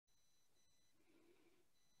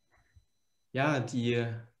Ja, die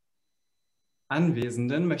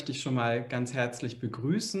Anwesenden möchte ich schon mal ganz herzlich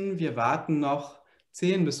begrüßen. Wir warten noch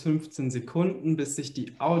 10 bis 15 Sekunden, bis sich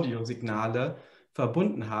die Audiosignale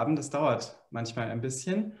verbunden haben. Das dauert manchmal ein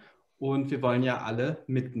bisschen und wir wollen ja alle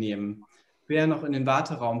mitnehmen. Wer noch in den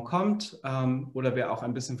Warteraum kommt oder wer auch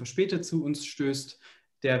ein bisschen verspätet zu uns stößt,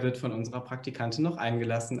 der wird von unserer Praktikantin noch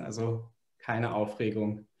eingelassen, also keine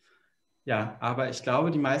Aufregung. Ja, aber ich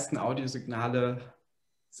glaube, die meisten Audiosignale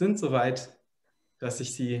sind soweit, dass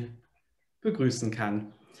ich sie begrüßen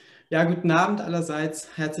kann. Ja, guten Abend allerseits.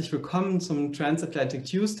 Herzlich willkommen zum Transatlantic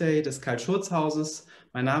Tuesday des Carl-Schurz-Hauses.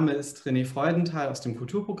 Mein Name ist René Freudenthal aus dem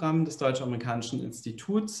Kulturprogramm des Deutsch-Amerikanischen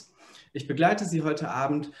Instituts. Ich begleite Sie heute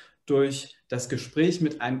Abend durch das Gespräch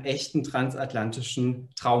mit einem echten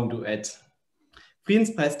transatlantischen Traumduett.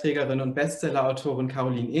 Friedenspreisträgerin und Bestsellerautorin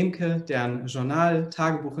Carolin Emcke, deren Journal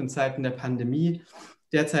Tagebuch in Zeiten der Pandemie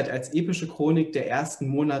derzeit als epische Chronik der ersten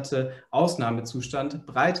Monate Ausnahmezustand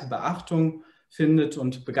breite Beachtung findet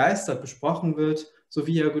und begeistert besprochen wird,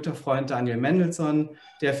 sowie ihr guter Freund Daniel Mendelsohn,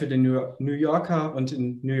 der für den New Yorker und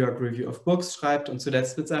den New York Review of Books schreibt und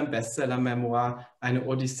zuletzt mit seinem Bestseller-Memoir Eine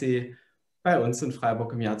Odyssey bei uns in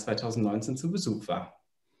Freiburg im Jahr 2019 zu Besuch war.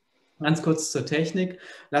 Ganz kurz zur Technik.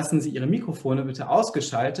 Lassen Sie Ihre Mikrofone bitte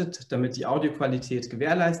ausgeschaltet, damit die Audioqualität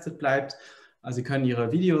gewährleistet bleibt. Also Sie können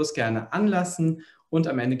Ihre Videos gerne anlassen und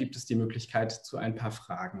am Ende gibt es die Möglichkeit zu ein paar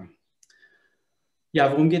Fragen. Ja,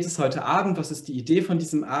 worum geht es heute Abend? Was ist die Idee von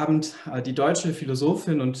diesem Abend? Die deutsche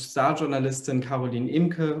Philosophin und Starjournalistin Carolin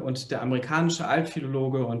Emcke und der amerikanische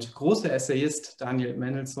Altphilologe und große Essayist Daniel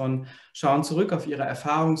Mendelsohn schauen zurück auf ihre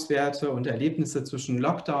Erfahrungswerte und Erlebnisse zwischen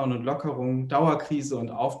Lockdown und Lockerung, Dauerkrise und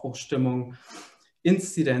Aufbruchsstimmung,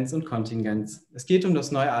 Inzidenz und Kontingenz. Es geht um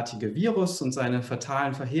das neuartige Virus und seine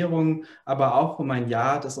fatalen Verheerungen, aber auch um ein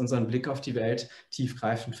Jahr, das unseren Blick auf die Welt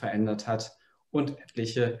tiefgreifend verändert hat und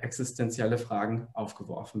etliche existenzielle Fragen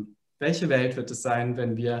aufgeworfen. Welche Welt wird es sein,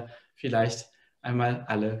 wenn wir vielleicht einmal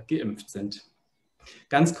alle geimpft sind?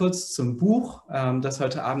 Ganz kurz zum Buch, das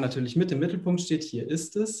heute Abend natürlich mit im Mittelpunkt steht. Hier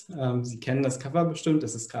ist es. Sie kennen das Cover bestimmt,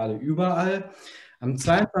 es ist gerade überall. Am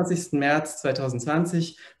 22. März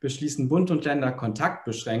 2020 beschließen Bund und Länder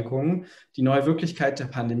Kontaktbeschränkungen. Die neue Wirklichkeit der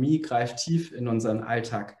Pandemie greift tief in unseren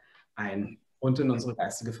Alltag ein und in unsere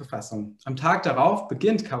geistige Verfassung. Am Tag darauf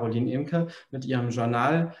beginnt Carolin Emcke mit ihrem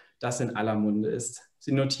Journal, das in aller Munde ist.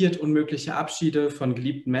 Sie notiert unmögliche Abschiede von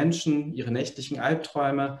geliebten Menschen, ihre nächtlichen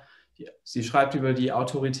Albträume. Sie schreibt über die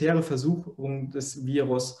autoritäre Versuchung des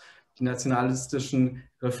Virus, die nationalistischen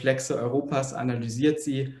Reflexe Europas analysiert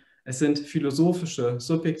sie. Es sind philosophische,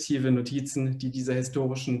 subjektive Notizen, die dieser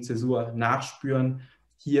historischen Zäsur nachspüren,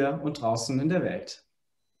 hier und draußen in der Welt.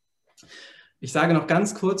 Ich sage noch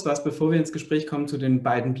ganz kurz was, bevor wir ins Gespräch kommen, zu den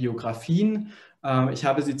beiden Biografien. Ich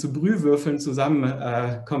habe sie zu Brühwürfeln zusammen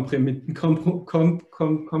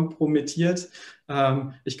kompromittiert.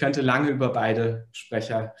 Ich könnte lange über beide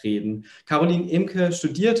Sprecher reden. Carolin Emcke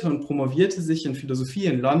studierte und promovierte sich in Philosophie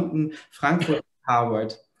in London, Frankfurt und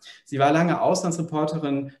Harvard. Sie war lange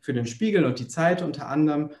Auslandsreporterin für den Spiegel und die Zeit unter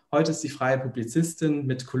anderem. Heute ist sie freie Publizistin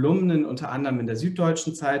mit Kolumnen unter anderem in der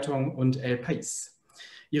Süddeutschen Zeitung und El País.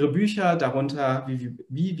 Ihre Bücher, darunter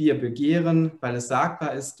Wie wir begehren, weil es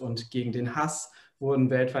sagbar ist und Gegen den Hass, wurden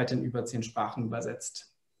weltweit in über 10 Sprachen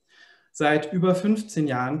übersetzt. Seit über 15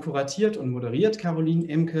 Jahren kuratiert und moderiert Carolin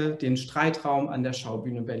Emcke den Streitraum an der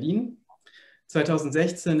Schaubühne Berlin.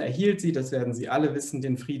 2016 erhielt sie, das werden Sie alle wissen,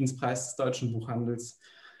 den Friedenspreis des deutschen Buchhandels.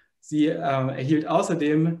 Sie erhielt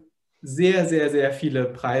außerdem sehr, sehr, sehr viele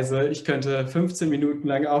Preise. Ich könnte 15 Minuten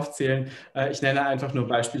lang aufzählen. Ich nenne einfach nur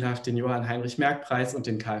beispielhaft den Johann-Heinrich-Merck-Preis und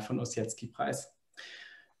den Karl von Ossietzky-Preis.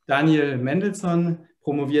 Daniel Mendelsohn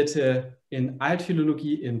promovierte in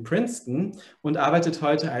Altphilologie in Princeton und arbeitet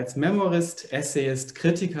heute als Memoirist, Essayist,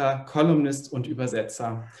 Kritiker, Kolumnist und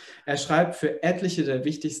Übersetzer. Er schreibt für etliche der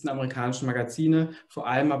wichtigsten amerikanischen Magazine, vor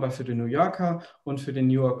allem aber für den New Yorker und für den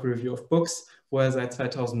New York Review of Books, wo er seit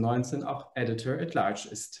 2019 auch Editor at Large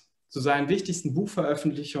ist. Zu seinen wichtigsten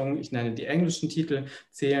Buchveröffentlichungen, ich nenne die englischen Titel,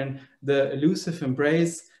 zählen The Elusive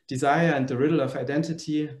Embrace, Desire and the Riddle of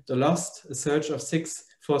Identity, The Lost, A Search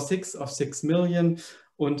for Six of 6 Million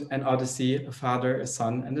und An Odyssey, A Father, a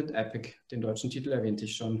Son and an Epic. Den deutschen Titel erwähnte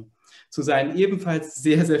ich schon. Zu seinen ebenfalls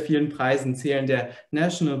sehr, sehr vielen Preisen zählen der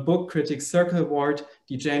National Book Critics Circle Award,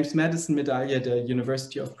 die James Madison Medaille der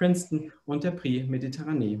University of Princeton und der Prix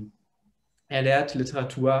Méditerranée. Er lehrt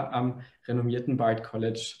Literatur am renommierten Bard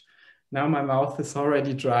College. Now my mouth is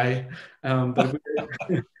already dry,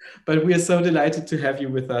 but we are so delighted to have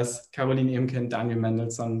you with us. Carolin Emcke and Daniel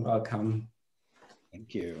Mendelsohn, welcome.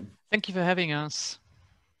 Thank you. Thank you for having us.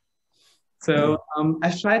 So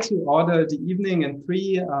I've tried to order the evening in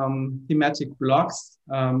three thematic blocks.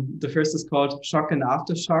 The first is called Shock and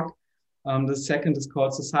Aftershock. The second is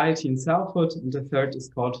called Society and Selfhood. And the third is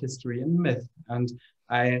called History and Myth. And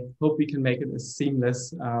I hope we can make it as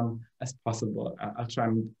seamless as possible. I'll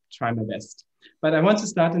try my best. But I want to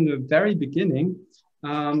start in the very beginning.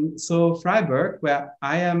 So Freiburg, where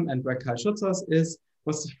I am and where Carl-Schurz-Haus is,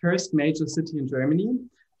 was the first major city in Germany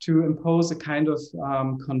to impose a kind of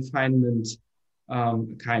confinement,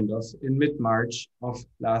 in mid-March of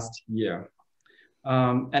last year.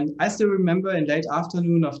 And I still remember in late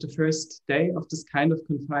afternoon of the first day of this kind of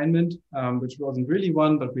confinement, which wasn't really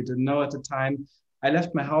one, but we didn't know at the time, I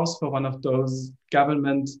left my house for one of those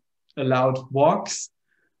government-allowed walks.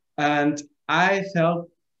 And I felt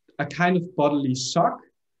a kind of bodily shock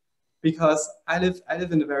because I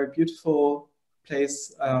live in a very beautiful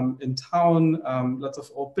place in town, lots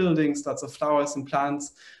of old buildings, lots of flowers and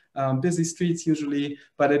plants, busy streets usually,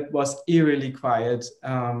 but it was eerily quiet.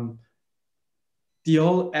 The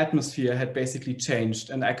whole atmosphere had basically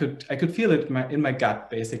changed, and I could feel it in my gut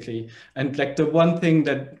basically. And like the one thing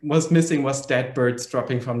that was missing was dead birds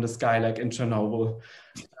dropping from the sky, like in Chernobyl.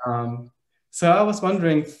 So I was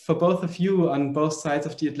wondering, for both of you on both sides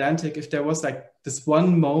of the Atlantic, if there was like this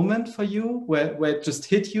one moment for you where it just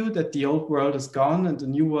hit you that the old world is gone and the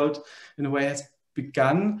new world in a way has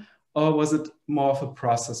begun, or was it more of a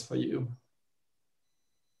process for you?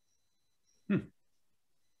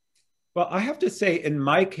 Well, I have to say, in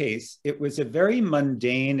my case, it was a very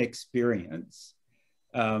mundane experience.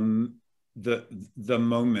 The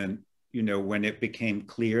moment, you know, when it became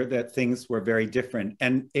clear that things were very different,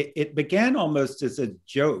 and it began almost as a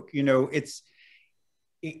joke. You know,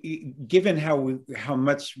 given how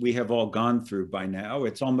much we have all gone through by now,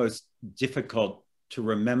 it's almost difficult to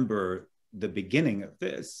remember the beginning of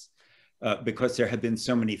this because there have been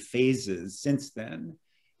so many phases since then.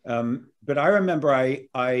 But I remember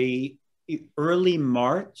early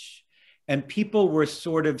March, and people were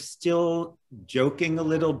sort of still joking a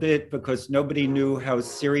little bit because nobody knew how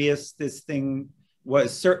serious this thing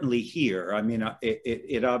was, certainly here. I mean,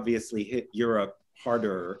 it obviously hit Europe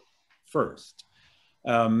harder first.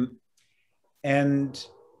 And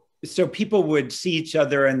so people would see each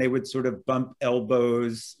other and they would sort of bump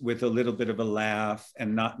elbows with a little bit of a laugh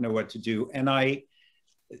and not know what to do. And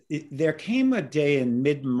there came a day in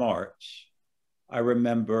mid-March, I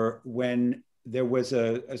remember, when there was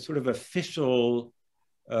a sort of official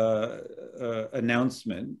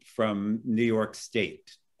announcement from New York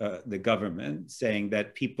State, the government, saying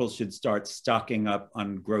that people should start stocking up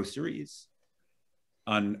on groceries,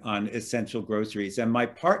 on essential groceries. And my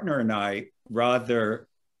partner and I, rather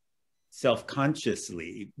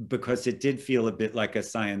self-consciously, because it did feel a bit like a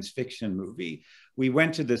science fiction movie, we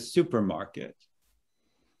went to the supermarket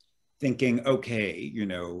thinking, okay, you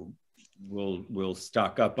know, we'll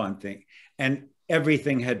stock up on things, and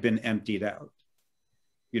everything had been emptied out.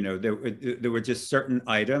 You know, there were just certain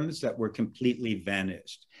items that were completely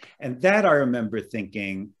vanished. And that I remember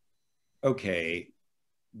thinking, okay,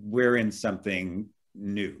 we're in something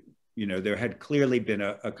new. You know, there had clearly been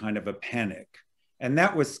a kind of a panic, and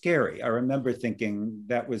that was scary. I remember thinking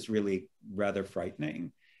that was really rather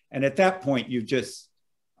frightening. And at that point, you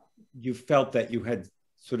felt that you had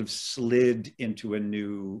sort of slid into a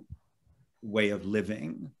new way of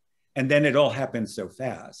living. And then it all happened so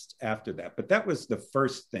fast after that. But that was the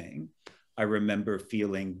first thing I remember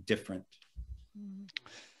feeling different.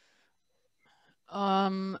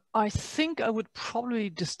 I think I would probably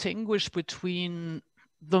distinguish between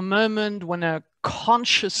the moment when I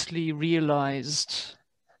consciously realized,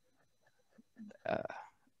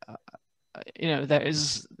 you know,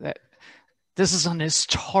 this is an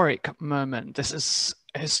historic moment. This is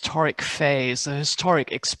a historic phase, a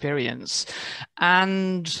historic experience.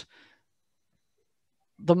 And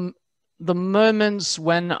the moments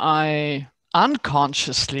when I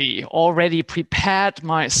unconsciously already prepared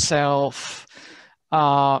myself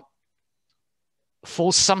for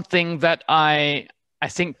something that I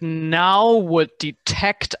think now would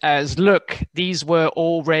detect as, look, these were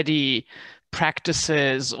already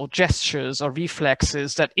practices or gestures or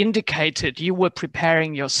reflexes that indicated you were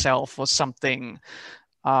preparing yourself for something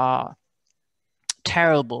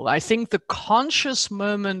terrible. I think the conscious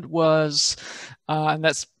moment was, and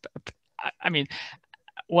that's, I mean,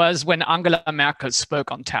 was when Angela Merkel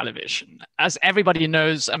spoke on television. As everybody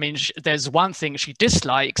knows, I mean, there's one thing she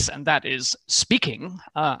dislikes, and that is speaking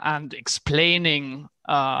and explaining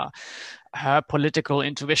her political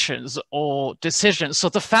intuitions or decisions. So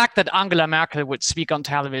the fact that Angela Merkel would speak on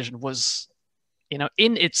television was, you know,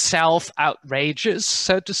 in itself outrageous,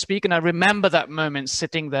 so to speak. And I remember that moment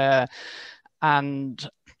sitting there and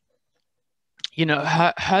you know,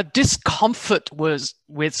 her discomfort was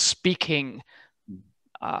with speaking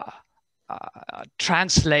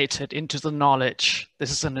translated into the knowledge.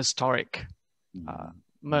 This is an historic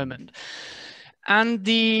moment. And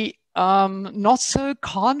the not so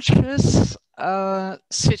conscious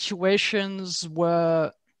situations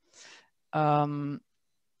were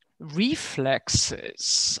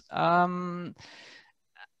reflexes.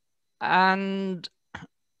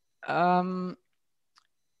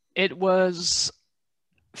 It was,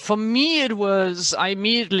 for me, I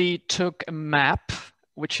immediately took a map,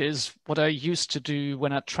 which is what I used to do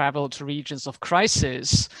when I traveled to regions of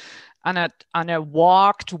crisis. And I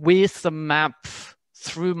walked with the map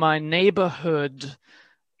through my neighborhood,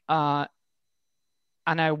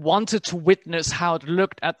 and I wanted to witness how it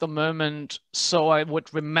looked at the moment, so I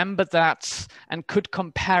would remember that and could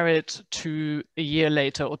compare it to a year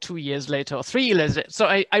later or 2 years later or 3 years later. So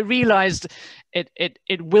I realized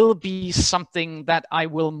it will be something that I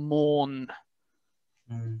will mourn.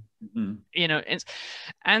 Mm-hmm. You know,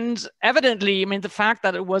 and evidently, I mean, the fact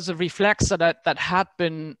that it was a reflex that had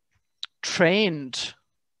been trained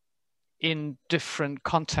in different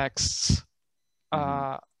contexts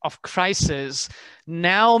of crisis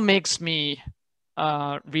now makes me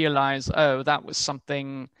realize, oh, that was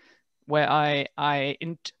something where I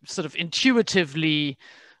sort of intuitively,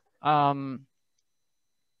 you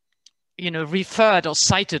know, referred or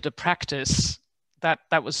cited a practice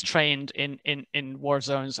that was trained in war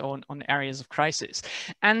zones or on areas of crisis.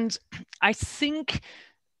 And I think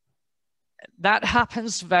that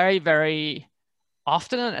happens very, very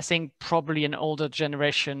often. And I think probably an older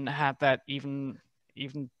generation had that even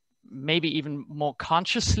maybe even more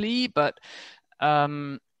consciously, but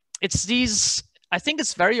it's these, I think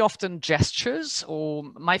it's very often gestures. Or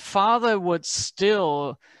my father would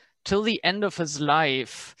still, till the end of his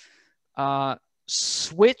life,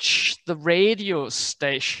 switch the radio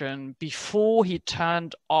station before he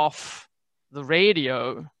turned off the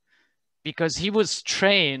radio, because he was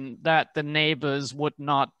trained that the neighbors would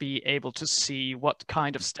not be able to see what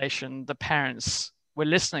kind of station the parents were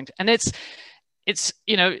listening to. And it's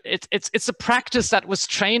you know, it's a practice that was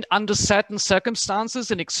trained under certain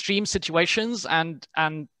circumstances in extreme situations, and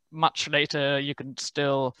much later you can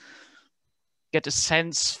still get a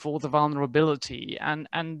sense for the vulnerability, and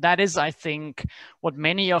that is, I think, what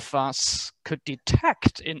many of us could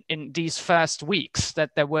detect in these first weeks,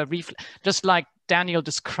 that there were just like Daniel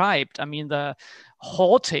described. I mean, the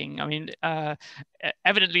hoarding, I mean,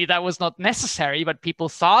 evidently that was not necessary, but people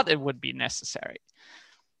thought it would be necessary.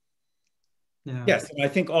 Yeah. Yes, and I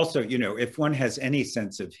think also, you know, if one has any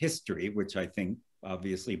sense of history, which I think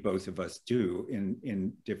obviously both of us do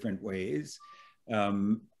in different ways,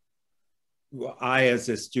 I, as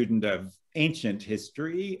a student of ancient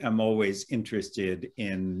history, am always interested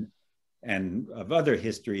in, and of other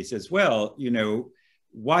histories as well, you know,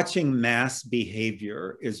 watching mass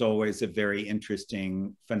behavior is always a very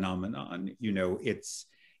interesting phenomenon. You know, it's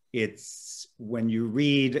when you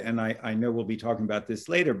read, and I know we'll be talking about this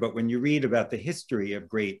later, but when you read about the history of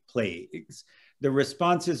great plagues, the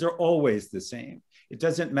responses are always the same. It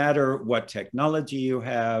doesn't matter what technology you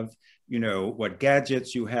have, you know, what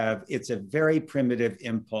gadgets you have, it's a very primitive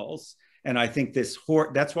impulse. And I think that's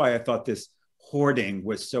why I thought this hoarding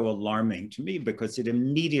was so alarming to me, because it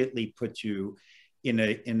immediately puts you in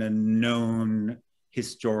a known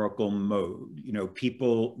historical mode. You know,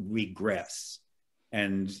 people regress,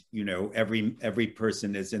 and, you know, every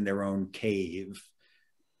person is in their own cave,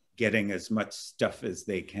 getting as much stuff as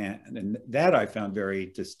they can. And that I found very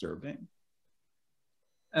disturbing.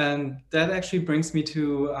 And that actually brings me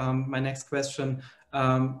to my next question,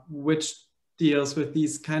 which deals with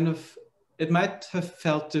these kind of, it might have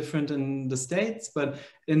felt different in the States, but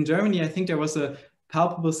in Germany, I think there was a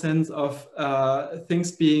palpable sense of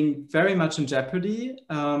things being very much in jeopardy,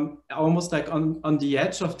 almost like on the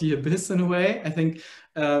edge of the abyss in a way. I think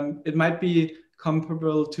it might be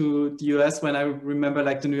comparable to the US, when I remember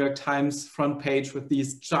like the New York Times front page with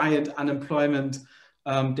these giant unemployment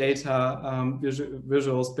data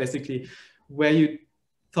visuals, basically, where you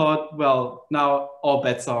thought, well, now all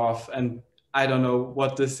bets are off, and I don't know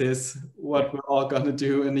what this is, what we're all gonna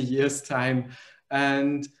do in a year's time.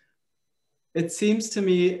 And it seems to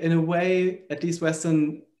me, in a way, at least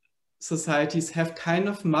Western societies have kind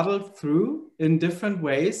of muddled through in different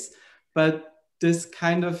ways, but this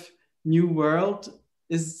kind of new world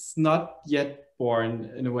is not yet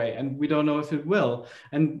born in a way, and we don't know if it will.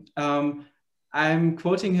 And I'm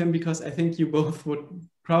quoting him because I think you both would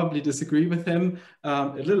probably disagree with him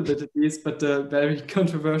a little bit at least, but the very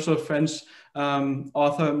controversial French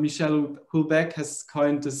author Michel Houellebecq has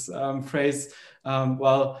coined this phrase,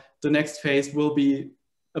 well, the next phase will be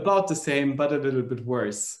about the same, but a little bit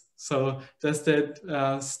worse. So does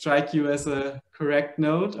that strike you as a correct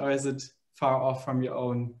note, or is it far off from your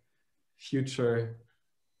own future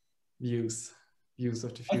views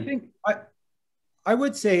of the future? I think I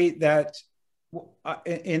would say that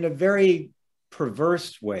in a very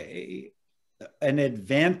perverse way, an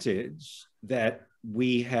advantage that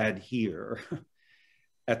we had here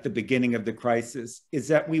at the beginning of the crisis is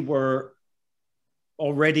that we were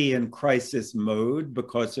already in crisis mode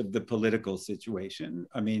because of the political situation.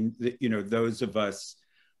 I mean, you know, those of us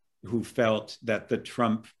who felt that the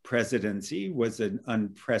Trump presidency was an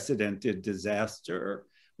unprecedented disaster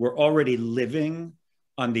were already living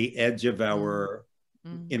on the edge of our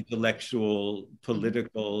intellectual,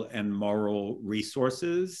 political, and moral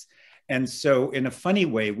resources. And so in a funny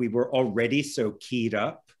way, we were already so keyed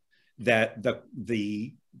up that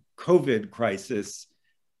the COVID crisis,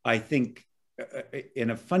 I think, in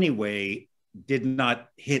a funny way, did not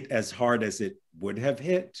hit as hard as it would have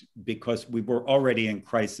hit because we were already in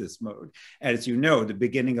crisis mode. As you know, the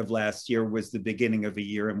beginning of last year was the beginning of a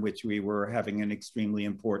year in which we were having an extremely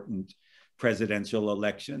important presidential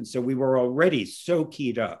election. So we were already so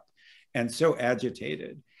keyed up and so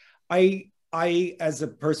agitated. I as a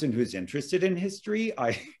person who's interested in history,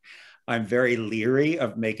 I'm very leery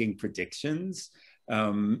of making predictions.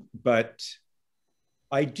 But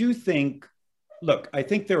I do think, look, I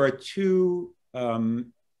think there are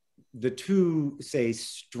the two, say,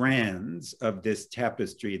 strands of this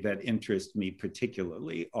tapestry that interest me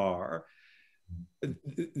particularly are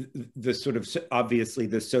the sort of, obviously,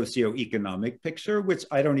 the socioeconomic picture, which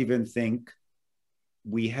I don't even think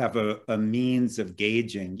we have a means of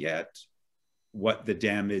gauging yet what the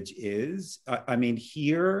damage is. I mean,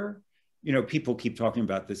 here, you know, people keep talking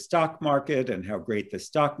about the stock market and how great the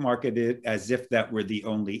stock market is, as if that were the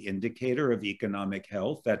only indicator of economic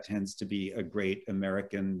health. That tends to be a great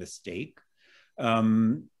American mistake.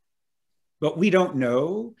 But we don't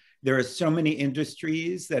know. There are so many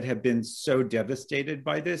industries that have been so devastated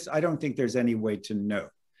by this. I don't think there's any way to know.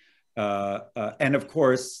 And of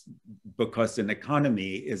course, because an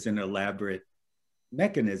economy is an elaborate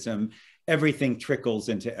mechanism, everything trickles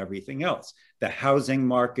into everything else. The housing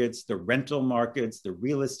markets, the rental markets, the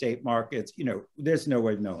real estate markets, you know, there's no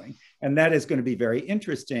way of knowing. And that is going to be very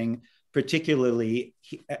interesting, particularly,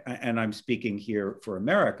 and I'm speaking here for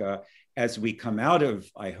America, as we come out of,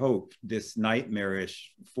 I hope, this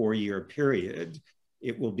nightmarish 4-year period.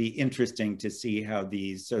 It will be interesting to see how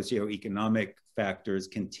these socioeconomic factors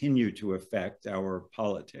continue to affect our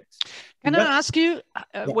politics. Can I ask you,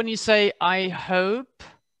 when you say, I hope,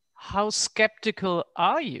 how skeptical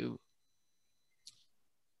are you?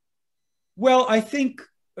 Well, I think,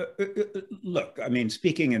 look, I mean,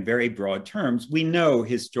 speaking in very broad terms, we know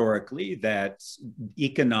historically that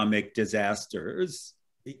economic disasters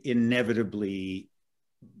inevitably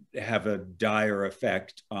have a dire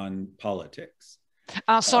effect on politics.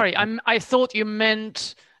 Sorry, I thought you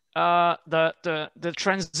meant the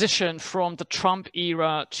transition from the Trump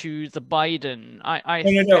era to the Biden.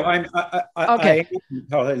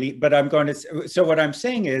 Okay. But I'm going to. So what I'm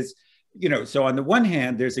saying is, you know, so on the one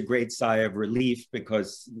hand, there's a great sigh of relief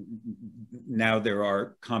because now there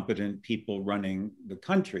are competent people running the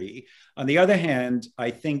country. On the other hand,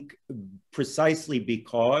 I think precisely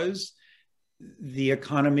because the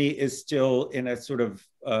economy is still in a sort of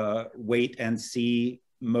wait and see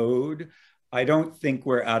mode, I don't think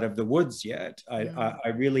we're out of the woods yet. I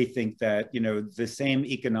really think that, you know, the same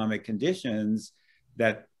economic conditions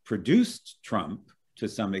that produced Trump to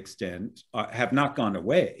some extent have not gone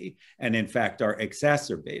away, and in fact are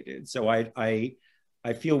exacerbated. So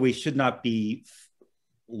I feel we should not be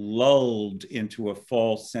lulled into a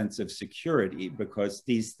false sense of security because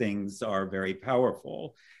these things are very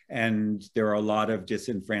powerful, and there are a lot of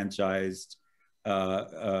disenfranchised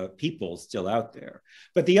people still out there.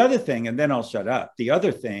 But the other thing, and then I'll shut up, the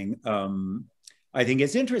other thing I think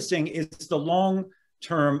is interesting is the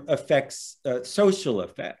long-term effects, social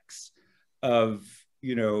effects of,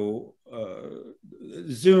 you know,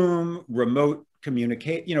 Zoom, remote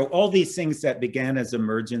communicate, you know, all these things that began as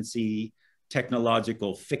emergency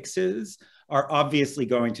technological fixes are obviously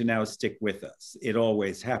going to now stick with us. It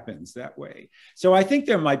always happens that way. So I think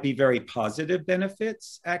there might be very positive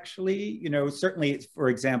benefits, actually. You know, certainly, for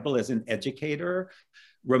example, as an educator,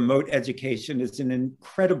 remote education is an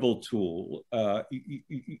incredible tool,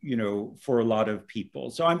 you know, for a lot of people.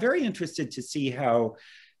 So I'm very interested to see how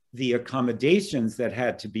the accommodations that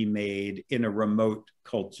had to be made in a remote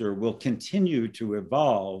culture will continue to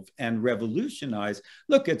evolve and revolutionize.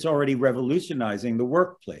 Look, it's already revolutionizing the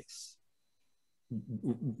workplace.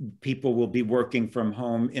 People will be working from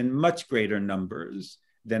home in much greater numbers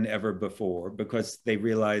than ever before because they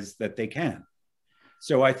realize that they can.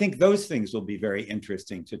 So I think those things will be very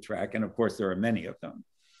interesting to track. And of course, there are many of them.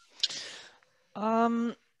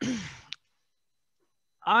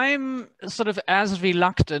 I'm sort of as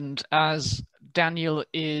reluctant as Daniel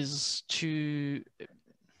is to,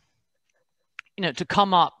 to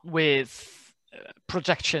come up with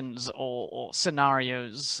projections or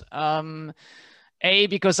scenarios.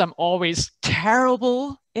 Because I'm always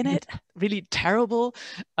terrible in it, really terrible.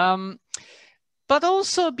 But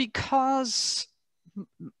also because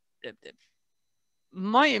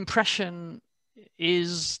my impression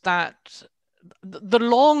is that the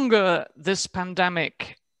longer this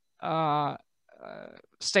pandemic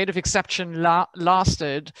state of exception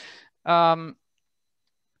lasted, the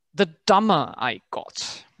dumber I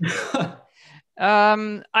got.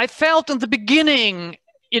 I felt in the beginning,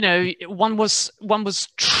 one was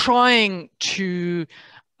trying to,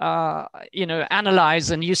 analyze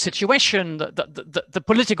a new situation, the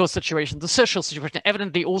political situation, the social situation,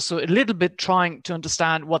 evidently also a little bit trying to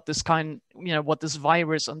understand what this what this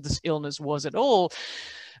virus and this illness was at all.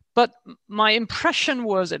 But my impression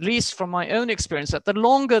was, at least from my own experience, that the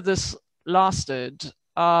longer this lasted,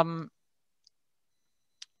 the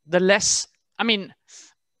less,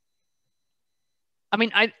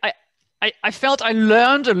 I felt I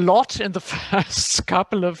learned a lot in the first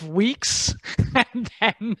couple of weeks, and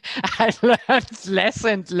then I learned less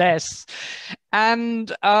and less.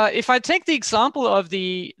 And if I take the example of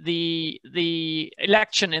the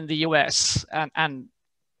election in the US and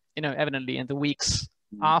evidently in the weeks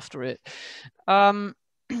after it,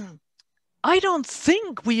 I don't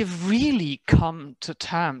think we have really come to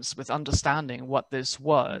terms with understanding what this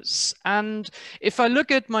was. And if I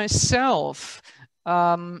look at myself,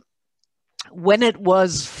 when it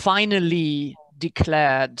was finally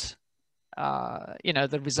declared,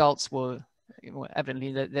 the results were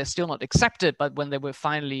evidently, they're still not accepted, but when they were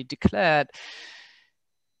finally declared,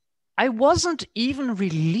 I wasn't even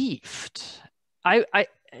relieved. I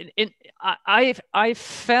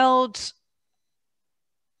felt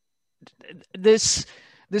this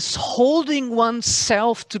holding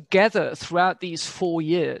oneself together throughout these 4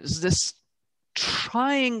 years, this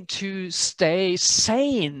trying to stay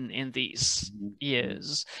sane in these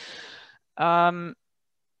years.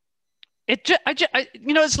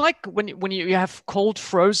 It's like when you have cold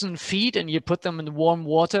frozen feet and you put them in warm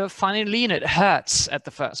water finally, and it hurts at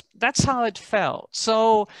the first. That's how it felt.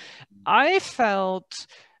 So I felt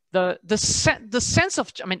the sense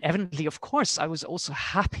of, evidently, of course, I was also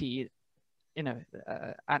happy, and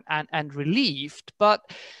relieved, but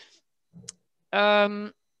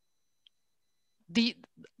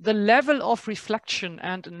the level of reflection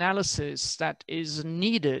and analysis that is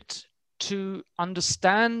needed to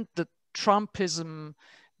understand the Trumpism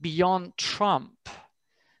beyond Trump,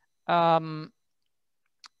 I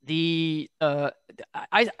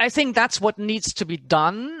think that's what needs to be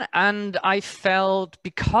done. And I felt,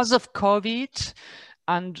 because of COVID,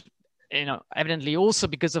 and evidently also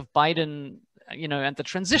because of Biden, and the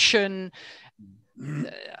transition,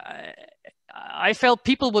 I felt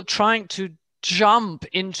people were trying to jump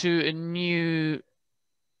into a new,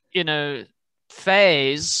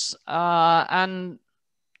 phase, and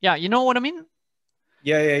yeah, you know what I mean?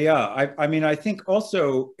 Yeah. I think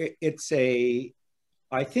also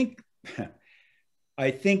I think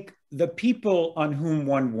the people on whom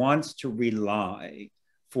one wants to rely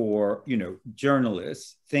for,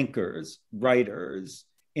 journalists, thinkers, writers,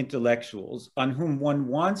 intellectuals, on whom one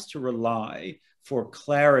wants to rely for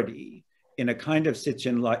clarity in a kind of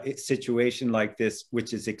situation like this,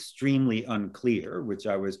 which is extremely unclear, which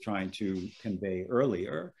I was trying to convey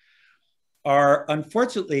earlier, are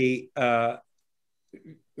unfortunately, I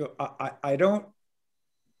don't,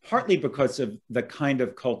 partly because of the kind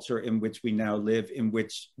of culture in which we now live, in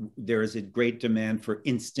which there is a great demand for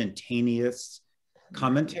instantaneous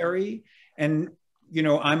commentary. And,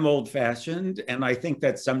 I'm old-fashioned, and I think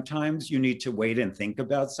that sometimes you need to wait and think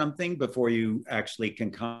about something before you actually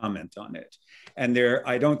can comment on it. And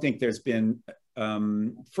I don't think there's been,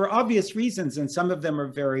 for obvious reasons, and some of them are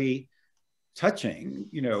very touching,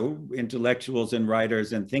 intellectuals and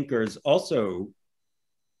writers and thinkers also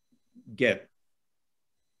get,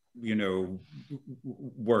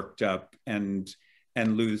 worked up and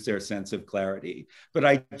lose their sense of clarity. But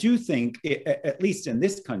I do think, at least in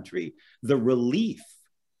this country, the relief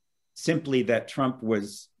simply that Trump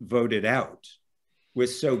was voted out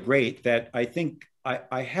was so great that I think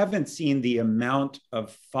I haven't seen the amount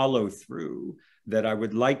of follow through that I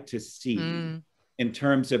would like to see in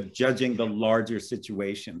terms of judging the larger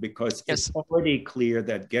situation, because Yes. it's already clear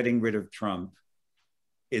that getting rid of Trump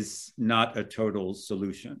is not a total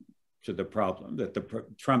solution to the problem, that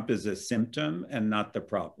Trump is a symptom and not the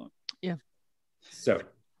problem. Yeah. So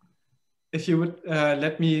if you would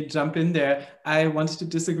let me jump in there, I wanted to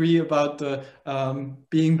disagree about the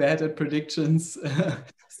being bad at predictions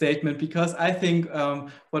statement, because I think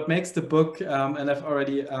what makes the book, and I've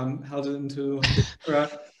already held it into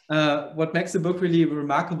what makes the book really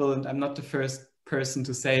remarkable, and I'm not the first person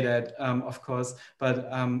to say that, of course, but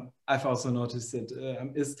I've also noticed it,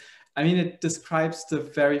 I mean, it describes the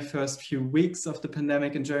very first few weeks of the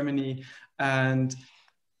pandemic in Germany. And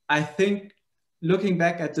I think looking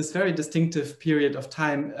back at this very distinctive period of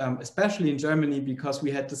time, especially in Germany, because we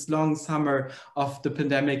had this long summer of the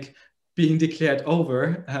pandemic being declared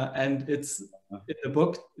over, and it's in the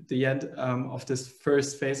book, the end of this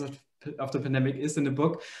first phase of the pandemic is in the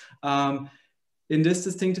book. In this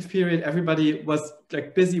distinctive period, everybody was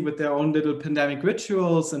like busy with their own little pandemic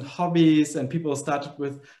rituals and hobbies, and people started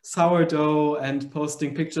with sourdough and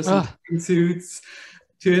posting pictures in suits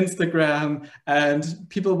to Instagram, and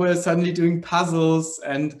people were suddenly doing puzzles,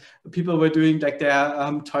 and people were doing like their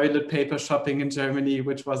toilet paper shopping in Germany,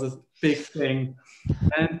 which was a big thing.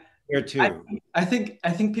 And here too. I think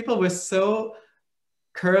people were so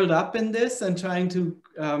curled up in this and trying to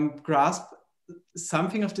grasp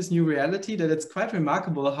something of this new reality that it's quite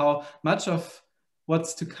remarkable how much of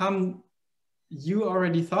what's to come you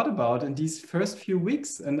already thought about in these first few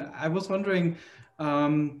weeks. And I was wondering,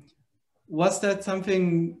 was that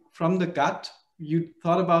something from the gut? You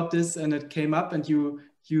thought about this and it came up and you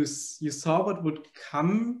saw what would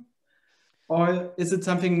come? Or is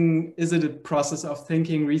it a process of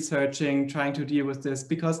thinking, researching, trying to deal with this?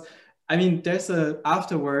 Because I mean, there's a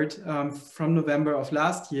afterword from November of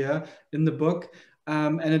last year in the book,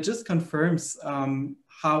 and it just confirms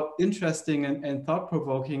how interesting and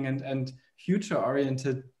thought-provoking and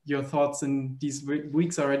future-oriented your thoughts in these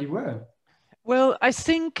weeks already were. Well, I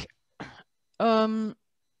think I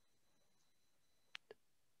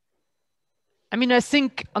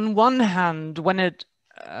think on one hand, when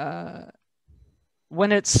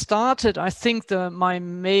it started, I think my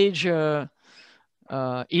major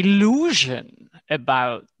illusion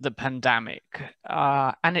about the pandemic,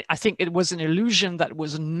 and I think it was an illusion that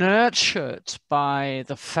was nurtured by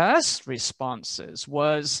the first responses,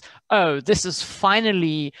 was, oh, this is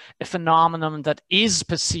finally a phenomenon that is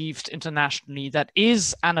perceived internationally, that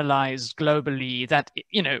is analyzed globally, that,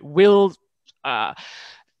 you know, will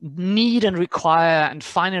need and require and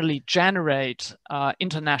finally generate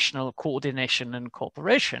international coordination and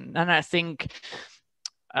cooperation. And I think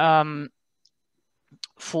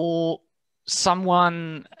for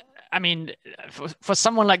someone, I mean, for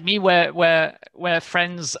someone like me, where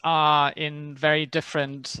friends are in very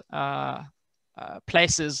different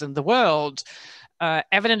places in the world,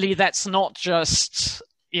 evidently that's not just,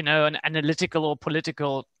 you know, an analytical or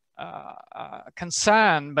political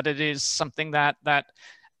concern, but it is something that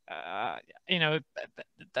you know,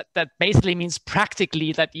 that basically means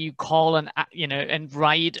practically that you call and, you know, and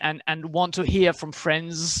write and want to hear from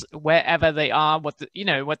friends wherever they are, what the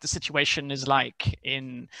situation is like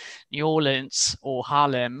in New Orleans or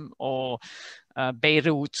Harlem or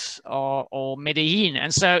Beirut or Medellin.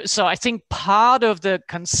 And so I think part of the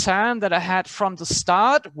concern that I had from the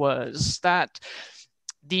start was that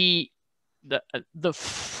the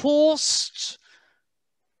forced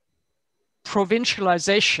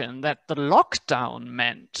provincialization that the lockdown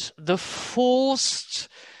meant, the forced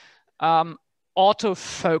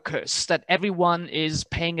autofocus that everyone is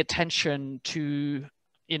paying attention to,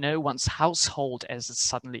 you know, one's household, as it's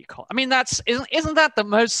suddenly called. I mean, isn't that the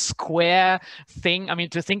most square thing? I mean,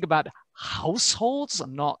 to think about households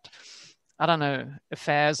and not, I don't know,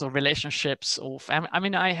 affairs or relationships or family. I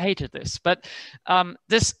mean, I hated this, but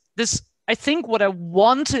this I think what I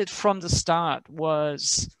wanted from the start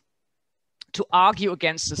was to argue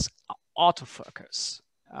against this autofocus.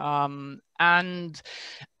 And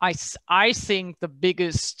I think the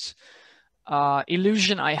biggest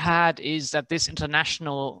illusion I had is that this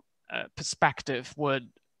international perspective would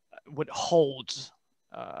hold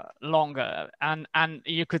longer, and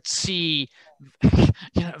you could see,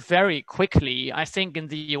 you know, very quickly, I think in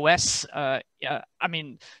the US, I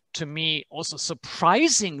mean, to me also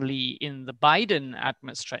surprisingly in the Biden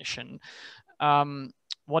administration,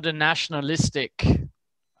 what a nationalistic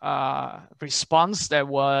response there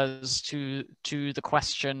was to the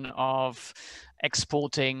question of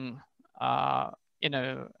exporting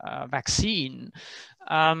vaccine.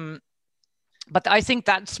 But I think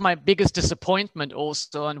that's my biggest disappointment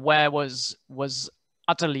also, and where was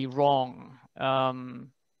utterly wrong.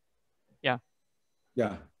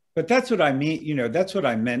 Yeah, but that's what I mean. That's what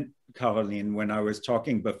I meant, Carolin, when I was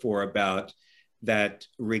talking before about that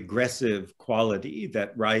regressive quality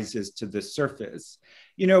that rises to the surface.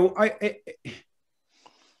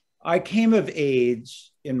 I came of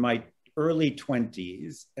age in my early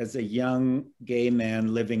 20s as a young gay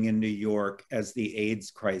man living in New York as the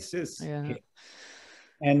AIDS crisis hit.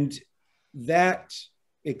 And that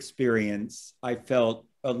experience, I felt,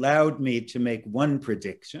 allowed me to make one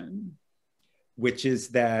prediction, which is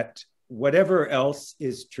that whatever else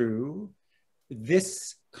is true,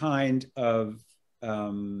 this kind of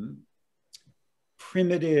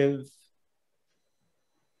primitive,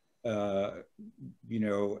 as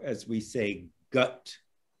we say, gut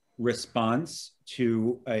response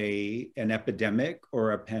to an epidemic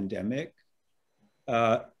or a pandemic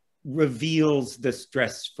reveals the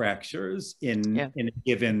stress fractures in a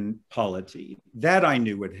given polity. That I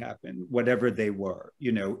knew would happen, whatever they were.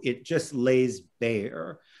 It just lays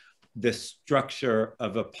bare the structure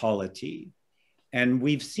of a polity. And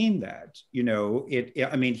we've seen that,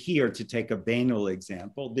 here, to take a banal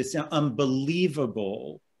example, this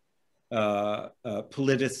unbelievable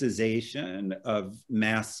politicization of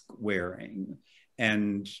mask wearing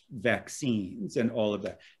and vaccines and all of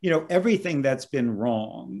that. Everything that's been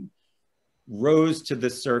wrong rose to the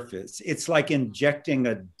surface. It's like injecting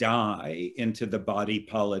a dye into the body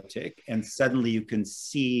politic, and suddenly you can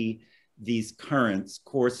see these currents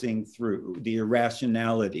coursing through, the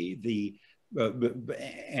irrationality, the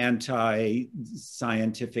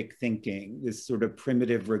anti-scientific thinking, this sort of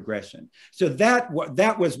primitive regression. So that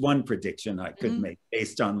was one prediction I could make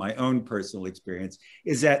based on my own personal experience,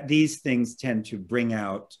 is that these things tend to bring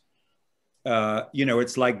out,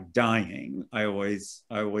 it's like dying. I always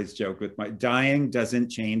joke with dying doesn't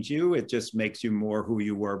change you. It just makes you more who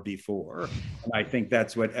you were before. And I think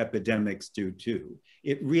that's what epidemics do too.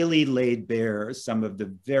 It really laid bare some of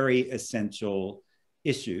the very essential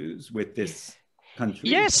issues with this country.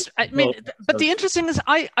 Yes, but the interesting is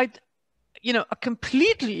I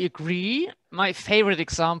completely agree. My favorite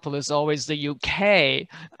example is always the UK,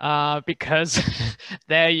 because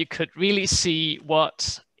there you could really see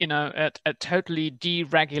what a totally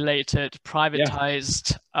deregulated,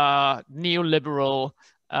 privatized, neoliberal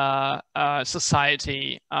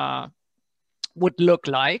society would look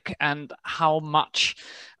like, and how much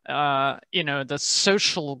the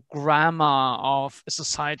social grammar of a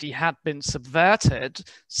society had been subverted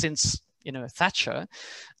since Thatcher.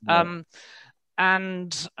 And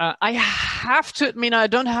I have to admit, I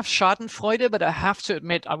don't have Schadenfreude, but I have to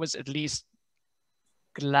admit I was at least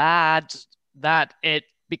glad that it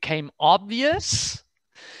became obvious.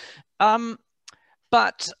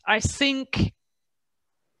 But I think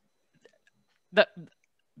that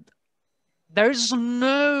there's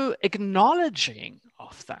no acknowledging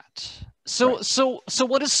of that. So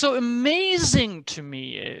what is so amazing to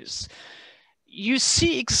me is you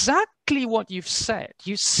see exactly what you've said.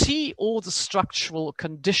 You see all the structural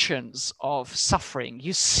conditions of suffering.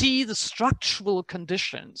 You see the structural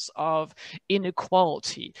conditions of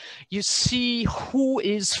inequality. You see who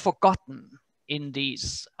is forgotten in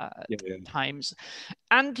these times.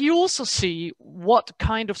 And you also see what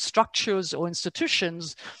kind of structures or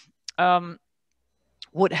institutions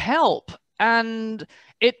would help. And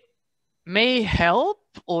it may help,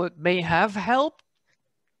 or it may have helped,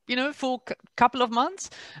 for a couple of months,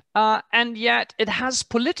 and yet it has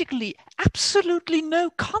politically absolutely no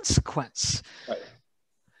consequence.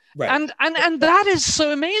 Right. And that is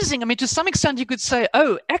so amazing. I mean, to some extent, you could say,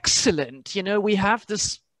 oh, excellent. We have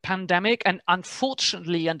this pandemic, and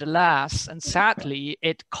unfortunately, and alas, and sadly,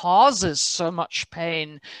 it causes so much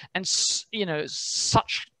pain and,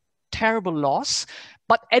 such terrible loss,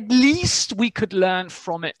 but at least we could learn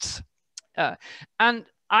from it. And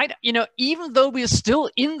even though we're still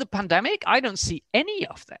in the pandemic, I don't see any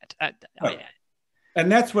of that. And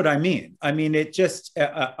that's what I mean. I mean, it just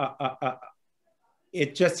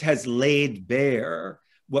has laid bare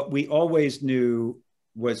what we always knew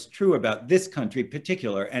was true about this country in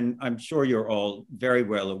particular. And I'm sure you're all very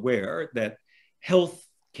well aware that health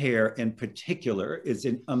care in particular is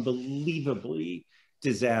an unbelievably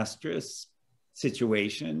disastrous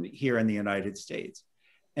situation here in the United States.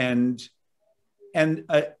 And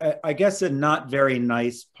I guess a not very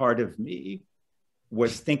nice part of me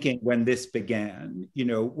was thinking when this began,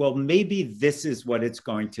 well, maybe this is what it's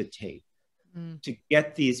going to take to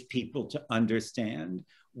get these people to understand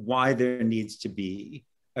why there needs to be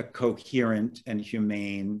a coherent and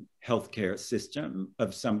humane healthcare system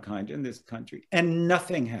of some kind in this country, and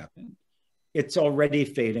nothing happened. It's already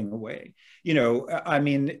fading away. You know, I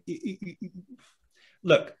mean,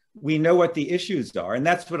 look, we know what the issues are, and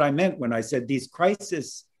that's what I meant when I said these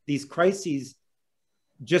crises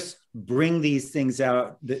just bring these things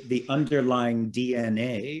out, the underlying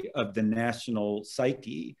DNA of the national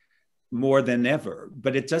psyche more than ever,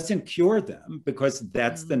 but it doesn't cure them because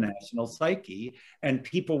that's the national psyche, and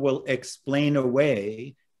people will explain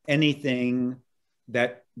away anything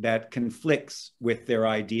that conflicts with their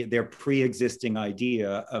idea, their pre-existing idea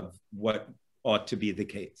of what ought to be the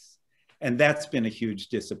case. And that's been a huge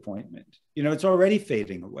disappointment. You know, it's already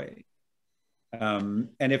fading away. And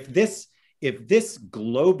if this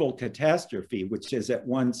global catastrophe, which is at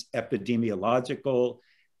once epidemiological,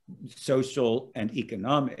 social, and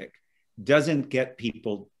economic, doesn't get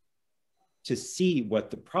people to see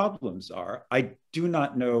what the problems are, I do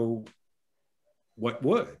not know what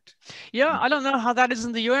would. Yeah, I don't know how that is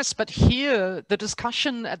in the US, but here the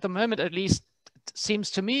discussion at the moment, at least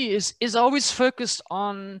seems to me, is always focused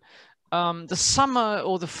on the summer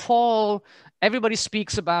or the fall. Everybody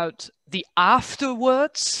speaks about the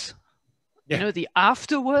afterwards, you know, the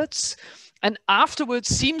afterwards, and afterwards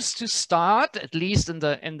seems to start, at least in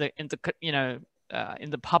the you know, in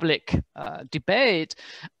the public debate,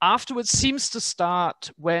 afterwards seems to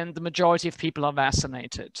start when the majority of people are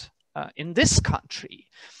vaccinated in this country.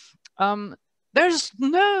 There's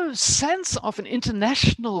no sense of an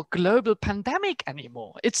international global pandemic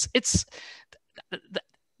anymore.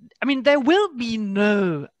 I mean, there will be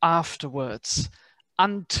no afterwards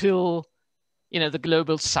until, you know, the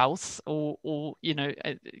global South or will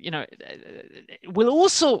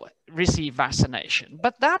also receive vaccination.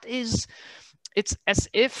 But that is, it's as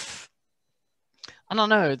if, I don't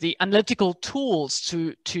know, the analytical tools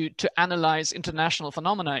to analyze international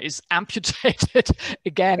phenomena is amputated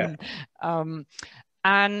again. Yeah.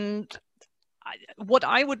 And what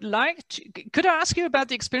I would like to, could I ask you about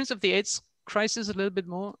the experience of the AIDS crisis a little bit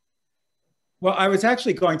more? Well, I was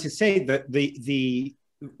actually going to say that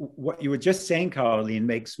what you were just saying, Carolin,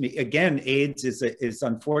 makes me, again, AIDS is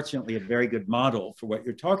unfortunately a very good model for what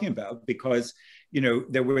you're talking about, because, you know,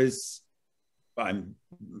 there was, I'm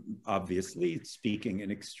obviously speaking in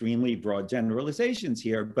extremely broad generalizations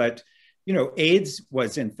here, but, you know, AIDS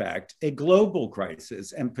was in fact a global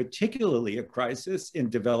crisis, and particularly a crisis in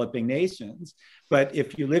developing nations. But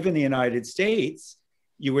if you live in the United States,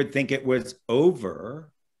 you would think it was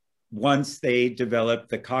over once they developed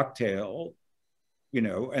the cocktail, you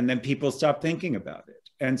know, and then people stopped thinking about it.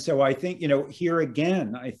 And so I think, you know, here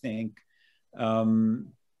again, I think,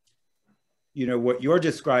 you know, what you're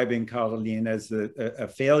describing, Carolin, as a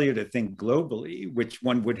failure to think globally, which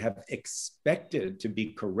one would have expected to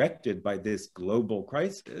be corrected by this global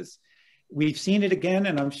crisis, we've seen it again,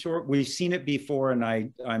 and I'm sure we've seen it before, and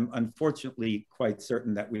I'm unfortunately quite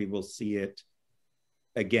certain that we will see it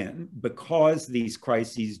again, because these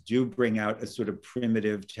crises do bring out a sort of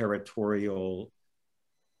primitive, territorial,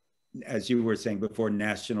 as you were saying before,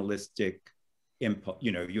 nationalistic impulse.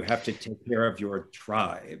 You know, you have to take care of your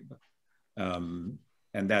tribe. And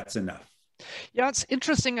that's enough. Yeah, it's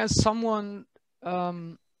interesting, as someone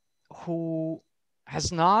who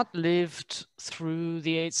has not lived through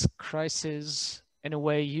the AIDS crisis in a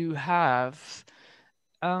way you have,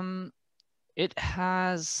 it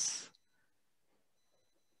has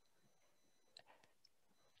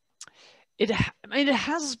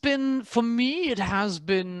been, for me, it has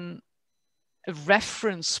been a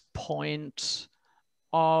reference point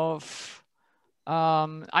of,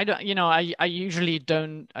 I usually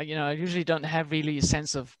don't have really a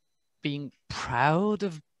sense of being proud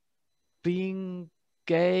of being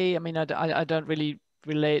gay. I mean, I don't really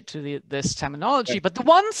relate to this terminology, but the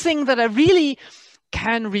one thing that I really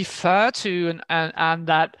can refer to and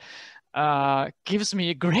that gives me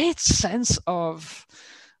a great sense of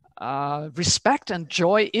respect and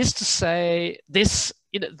joy is to say this,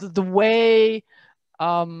 you know, the way,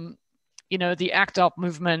 you know, the ACT UP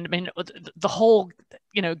movement, I mean, the whole,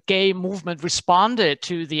 you know, gay movement responded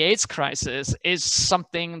to the AIDS crisis is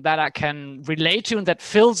something that I can relate to and that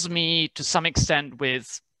fills me to some extent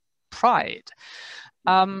with pride.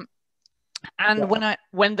 And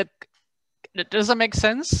does that make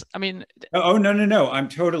sense? I mean, oh, no, I'm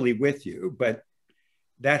totally with you, but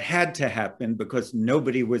that had to happen because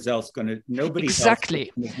nobody else was going to do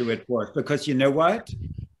it for us. Because you know what?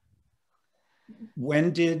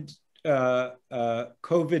 When did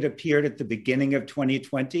COVID appeared at the beginning of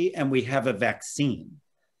 2020, and we have a vaccine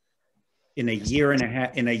in a year and a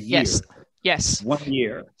half, in a year. Yes. 1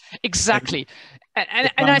 year. Exactly.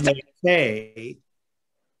 And I say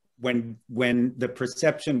when the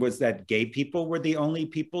perception was that gay people were the only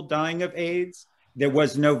people dying of AIDS, there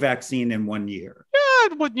was no vaccine in 1 year. Yeah,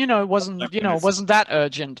 it wasn't that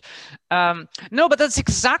urgent. No, but that's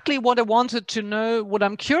exactly what I wanted to know. What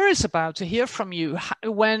I'm curious about to hear from you,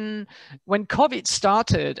 when COVID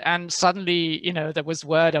started and suddenly, there was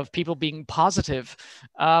word of people being positive,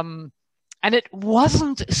 and it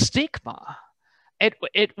wasn't a stigma. It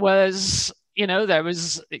was, there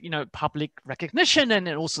was, public recognition and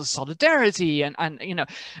also solidarity, and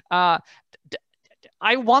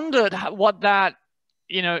I wondered what that,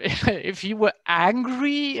 if you were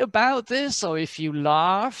angry about this, or if you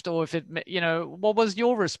laughed, or if it, what was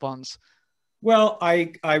your response? Well,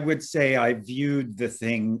 I would say I viewed the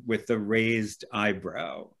thing with a raised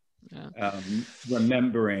eyebrow,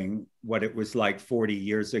 remembering what it was like 40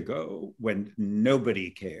 years ago when nobody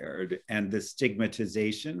cared and the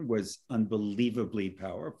stigmatization was unbelievably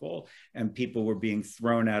powerful and people were being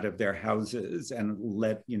thrown out of their houses and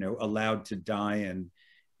allowed to die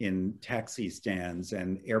in taxi stands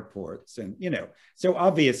and airports. And, so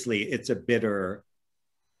obviously it's a bitter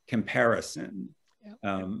comparison.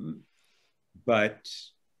 Yeah. But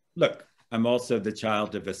look, I'm also the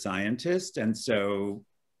child of a scientist. And so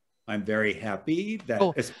I'm very happy that,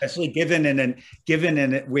 especially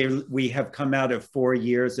given where we have come out of 4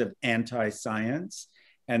 years of anti-science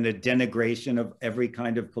and the denigration of every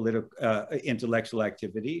kind of intellectual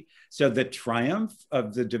activity. So the triumph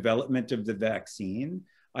of the development of the vaccine,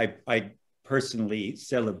 I personally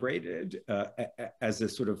celebrated as a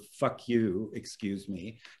sort of fuck you, excuse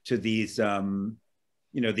me, to these,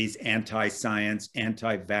 these anti-science,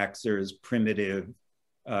 anti-vaxxers, primitive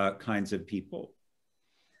kinds of people.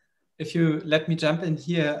 If you let me jump in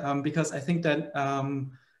here, because I think that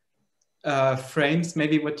frames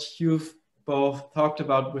maybe what you've both talked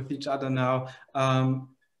about with each other now.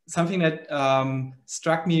 Something that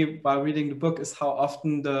struck me while reading the book is how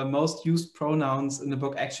often the most used pronouns in the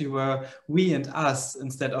book actually were we and us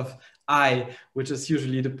instead of I, which is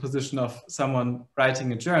usually the position of someone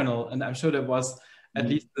writing a journal. And I'm sure there was at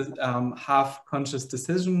least a half-conscious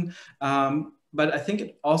decision. But I think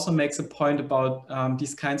it also makes a point about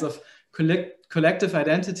these kinds of collective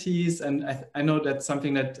identities. And I know that's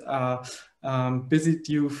something that busied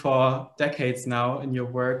you for decades now in your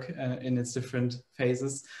work in its different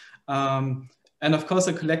phases. And of course,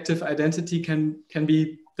 a collective identity can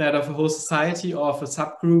be that of a whole society or of a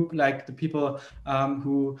subgroup, like the people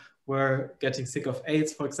who were getting sick of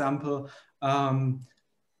AIDS, for example.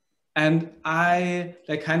 And I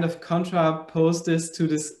kind of contrapose this to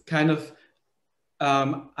this kind of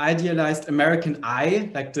idealized American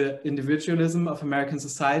I, like the individualism of American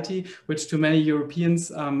society, which to many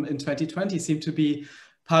Europeans in 2020 seem to be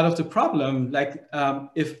part of the problem. Like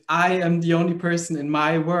if I am the only person in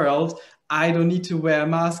my world, I don't need to wear a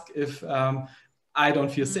mask if I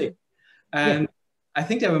don't feel sick. And I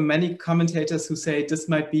think there were many commentators who say this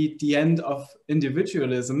might be the end of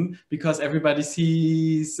individualism because everybody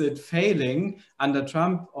sees it failing under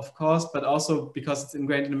Trump, of course, but also because it's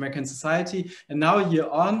ingrained in American society. And now a year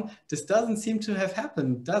on, this doesn't seem to have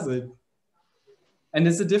happened, does it? And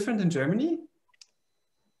is it different in Germany?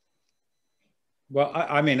 Well,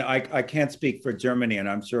 I mean, I can't speak for Germany, and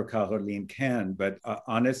I'm sure Carolin can, but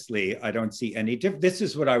honestly, I don't see any difference. This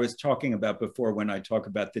is what I was talking about before when I talk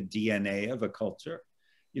about the DNA of a culture.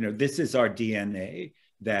 This is our DNA,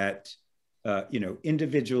 that,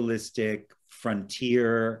 individualistic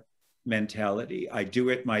frontier mentality. I do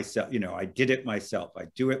it myself. I did it myself. I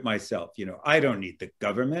do it myself. I don't need the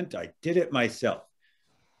government. I did it myself.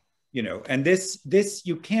 And this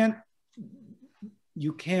you can't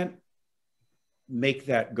make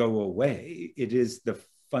that go away. It is the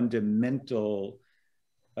fundamental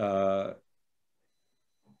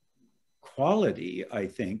quality, I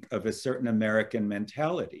think, of a certain American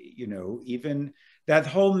mentality. Even that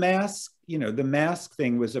whole mask, the mask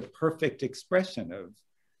thing was a perfect expression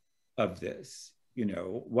of this.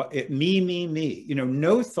 Me.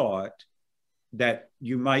 No thought that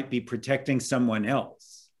you might be protecting someone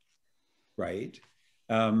else, right?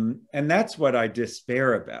 And that's what I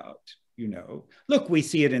despair about. Look, we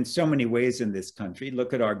see it in so many ways in this country.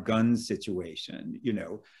 Look at our gun situation.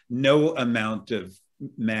 No amount of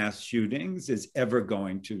mass shootings is ever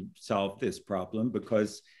going to solve this problem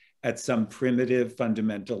because at some primitive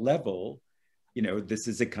fundamental level, this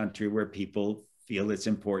is a country where people feel it's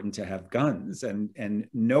important to have guns, and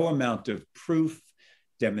no amount of proof,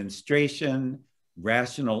 demonstration,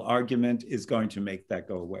 rational argument is going to make that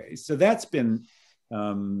go away. So that's been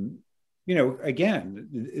again,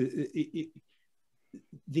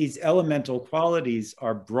 these elemental qualities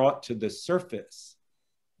are brought to the surface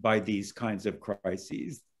by these kinds of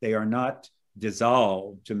crises They are not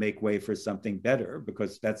dissolved to make way for something better,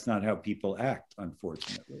 because that's not how people act,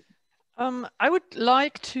 unfortunately. I would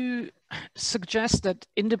like to suggest that,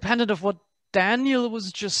 independent of what Daniel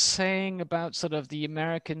was just saying about sort of the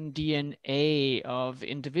American DNA of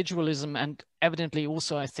individualism, and evidently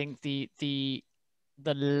also, I think, the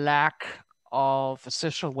lack of a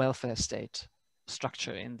social welfare state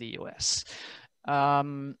structure in the US.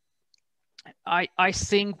 I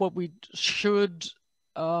think what we should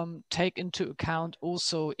take into account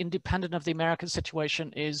also, independent of the American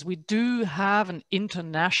situation, is we do have an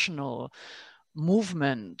international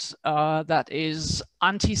movement that is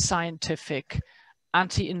anti-scientific,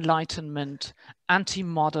 anti-enlightenment,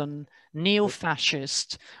 anti-modern,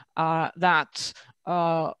 neo-fascist, that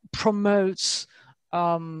promotes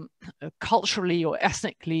culturally or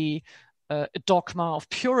ethnically a dogma of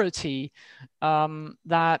purity,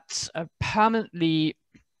 that permanently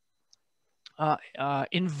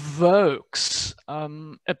invokes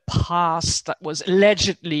a past that was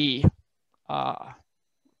allegedly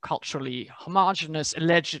culturally homogenous,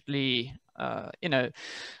 allegedly,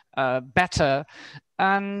 better.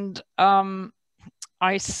 And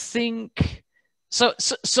I think, so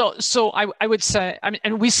I would say, I mean,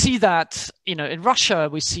 and we see that, in Russia,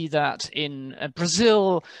 we see that in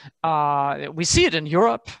Brazil, we see it in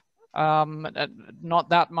Europe, not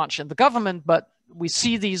that much in the government, but we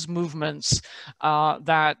see these movements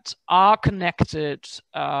that are connected,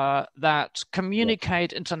 that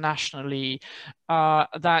communicate internationally,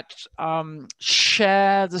 that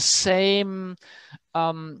share the same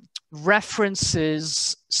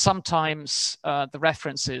references. Sometimes the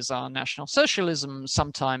references are National Socialism,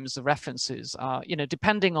 sometimes the references are,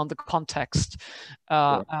 depending on the context,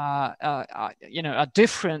 are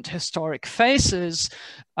different historic phases.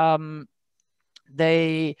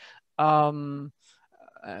 They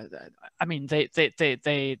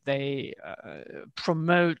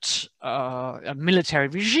promote military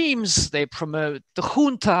regimes, they promote the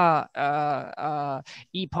junta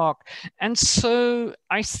epoch. And so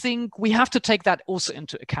I think we have to take that also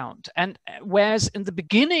into account. And whereas in the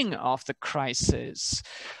beginning of the crisis,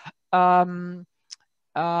 I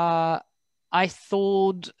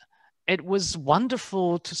thought it was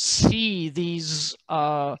wonderful to see these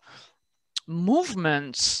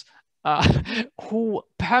movements who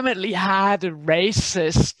permanently had a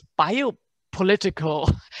racist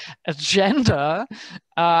biopolitical agenda,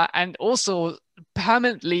 and also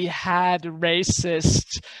permanently had a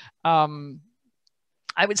racist,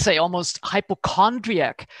 I would say almost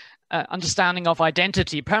hypochondriac understanding of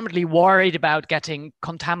identity, permanently worried about getting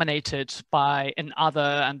contaminated by another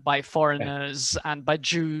and by foreigners and by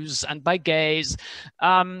Jews and by gays.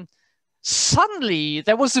 Suddenly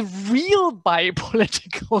there was a real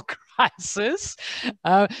biopolitical crisis.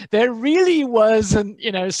 There really was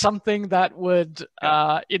something that would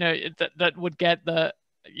that would get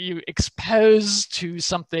you exposed to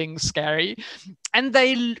something scary, and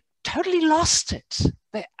they totally lost it.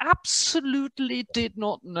 They absolutely did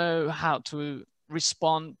not know how to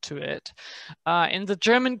respond to it. In the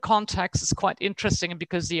German context, it's quite interesting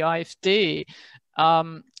because the AfD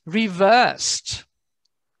reversed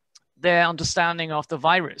their understanding of the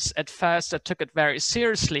virus. At first, they took it very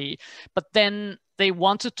seriously, but then they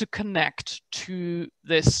wanted to connect to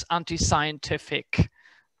this anti-scientific,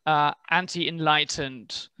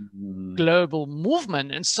 anti-enlightened global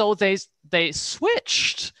movement. And so they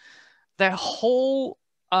switched their whole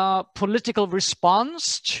political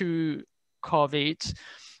response to COVID,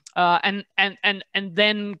 and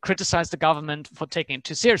then criticized the government for taking it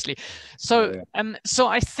too seriously. So, so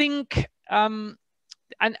I think,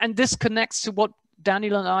 and this connects to what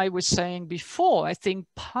Daniel and I were saying before. I think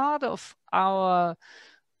part of our,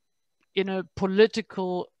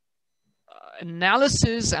 political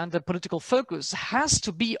analysis and the political focus has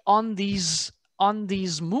to be on these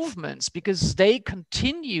movements, because they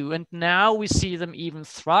continue, and now we see them even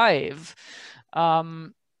thrive,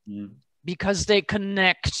 because they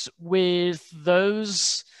connect with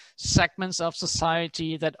those segments of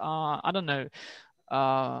society that are, I don't know,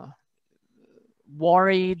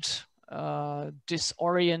 worried,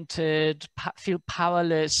 disoriented, feel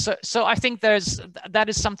powerless. So I think that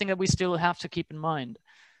is something that we still have to keep in mind.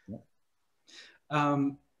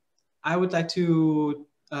 I would like to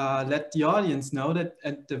let the audience know that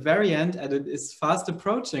at the very end, and it is fast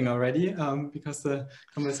approaching already, because the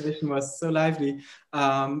conversation was so lively,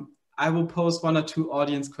 I will pose 1 or 2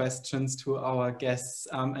 audience questions to our guests,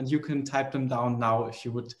 and you can type them down now if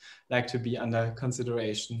you would like to be under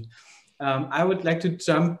consideration. I would like to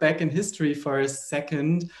jump back in history for a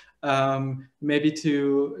second. maybe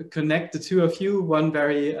to connect the two of you, one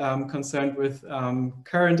very concerned with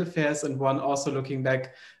current affairs and one also looking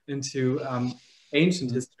back into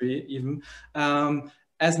ancient history even.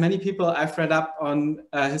 As many people, I've read up on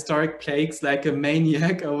historic plagues like a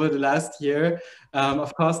maniac over the last year.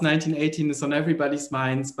 Of course, 1918 is on everybody's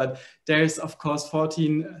minds, but there's, of course,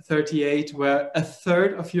 1438, where a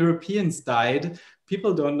third of Europeans died.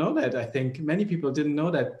 People don't know that, I think. Many people didn't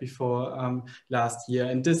know that before last year.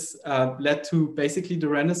 And this led to basically the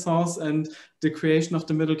Renaissance and the creation of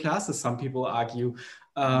the middle classes, some people argue.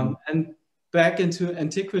 And back into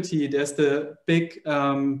antiquity, there's the big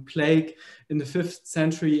plague in the 5th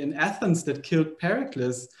century in Athens that killed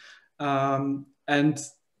Pericles and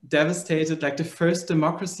devastated like the first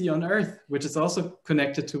democracy on earth, which is also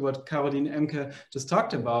connected to what Carolin Emcke just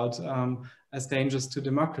talked about as dangers to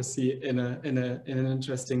democracy in an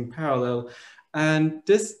interesting parallel. And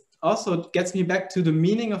this also gets me back to the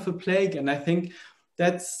meaning of a plague. And I think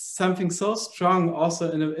that's something so strong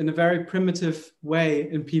also in a very primitive way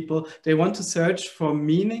in people. They want to search for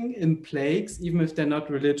meaning in plagues, even if they're not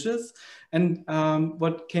religious. And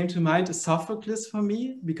what came to mind is Sophocles for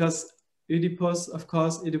me, because Oedipus, of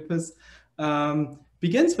course, Oedipus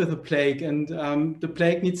begins with a plague, and the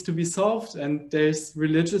plague needs to be solved, and there's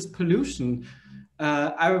religious pollution.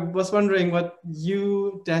 I was wondering what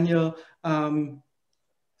you, Daniel,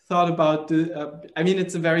 thought about I mean,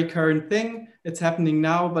 it's a very current thing. It's happening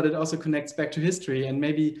now, but it also connects back to history. And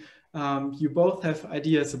maybe you both have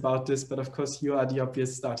ideas about this, but of course you are the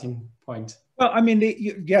obvious starting point. Well, I mean,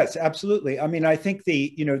 yes, absolutely. I mean, I think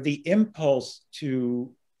the impulse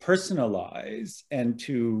to personalize and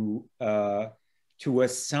to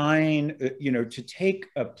assign, to take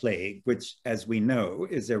a plague, which, as we know,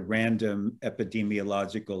 is a random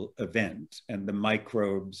epidemiological event, and the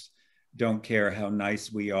microbes don't care how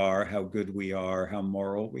nice we are, how good we are, how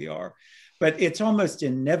moral we are. But it's almost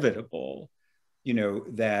inevitable,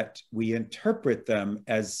 that we interpret them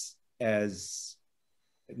as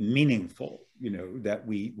meaningful, that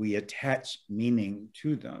we attach meaning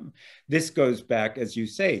to them. This goes back, as you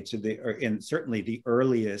say, to certainly the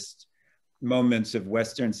earliest moments of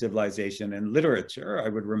Western civilization and literature. I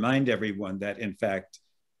would remind everyone that, in fact,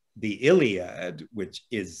 the Iliad, which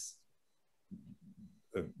is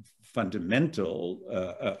a fundamental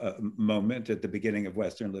moment at the beginning of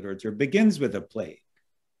Western literature, begins with a plague.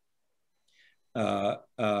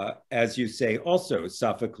 As you say, also,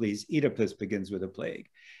 Sophocles' Oedipus begins with a plague.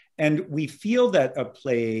 And we feel that a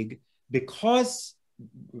plague, because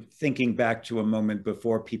thinking back to a moment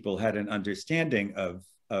before people had an understanding of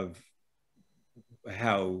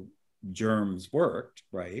how germs worked,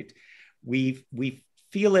 right? We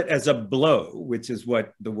feel it as a blow, which is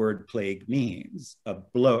what the word plague means, a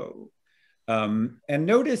blow. And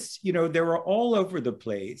notice, there are all over the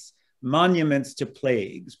place monuments to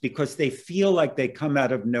plagues because they feel like they come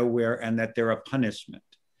out of nowhere and that they're a punishment.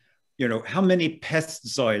 How many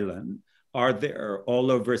Pestsäulen are there all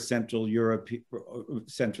over Central Europe,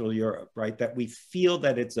 right? That we feel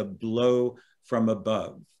that it's a blow from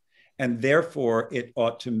above. And therefore, it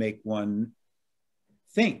ought to make one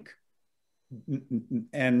think.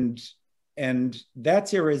 And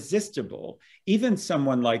that's irresistible. Even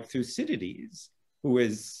someone like Thucydides, who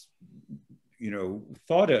is,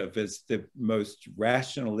 thought of as the most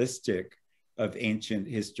rationalistic of ancient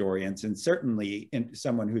historians, and certainly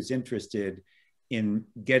someone who's interested in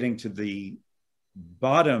getting to the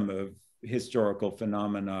bottom of historical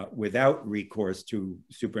phenomena without recourse to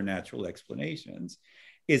supernatural explanations,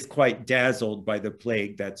 is quite dazzled by the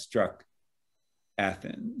plague that struck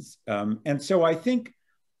Athens. And so I think,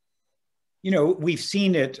 we've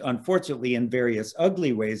seen it, unfortunately, in various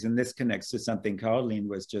ugly ways, and this connects to something Carolin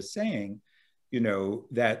was just saying,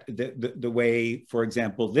 that the way, for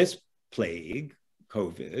example, this plague,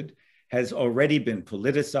 COVID, has already been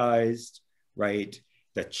politicized, right?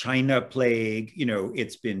 The China plague,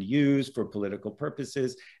 it's been used for political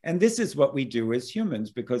purposes. And this is what we do as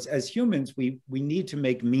humans, because as humans, we need to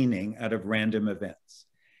make meaning out of random events.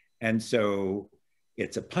 And so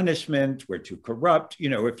it's a punishment, we're too corrupt.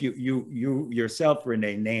 If you yourself,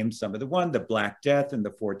 Renee, named some of the Black Death in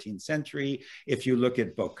the 14th century. If you look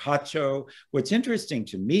at Boccaccio, what's interesting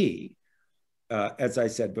to me, as I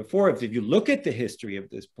said before, if you look at the history of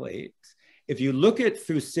this plague, if you look at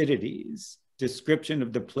Thucydides' description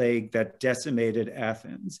of the plague that decimated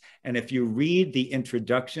Athens, and if you read the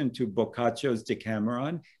introduction to Boccaccio's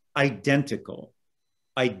Decameron, identical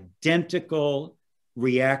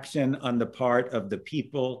reaction on the part of the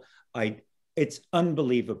people. It's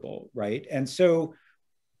unbelievable, right? And so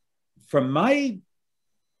from my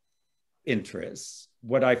interests,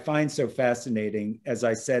 what I find so fascinating, as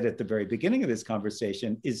I said at the very beginning of this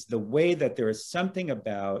conversation, is the way that there is something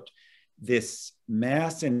about this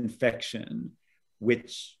mass infection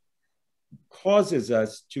which causes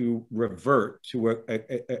us to revert to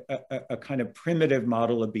a kind of primitive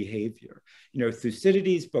model of behavior. You know,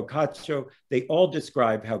 Thucydides, Boccaccio, they all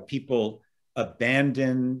describe how people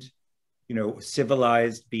abandoned, you know,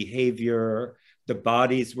 civilized behavior. The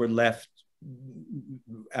bodies were left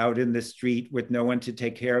out in the street with no one to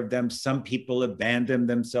take care of them. Some people abandoned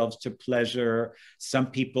themselves to pleasure. Some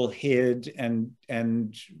people hid and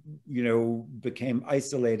you know, became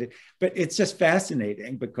isolated. But it's just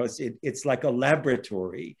fascinating because it's like a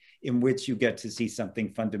laboratory in which you get to see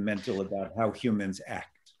something fundamental about how humans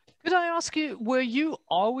act. Could I ask you, were you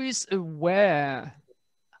always aware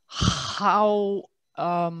how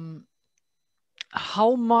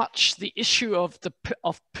much the issue of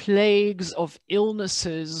plagues, of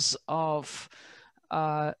illnesses, of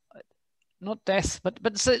not death,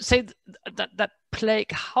 but say that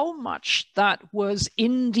plague, how much that was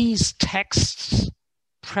in these texts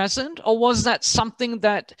present, or was that something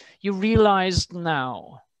that you realized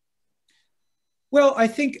now? Well, I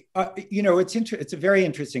think you know, it's a very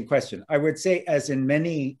interesting question. I would say, as in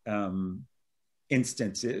many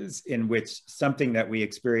instances in which something that we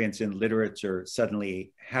experience in literature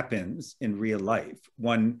suddenly happens in real life,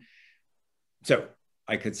 so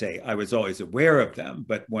I could say I was always aware of them,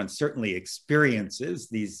 but one certainly experiences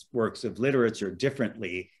these works of literature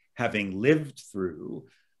differently, having lived through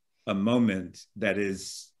a moment that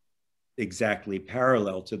is exactly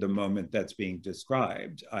parallel to the moment that's being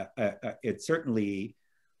described. It certainly,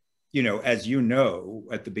 you know, as you know,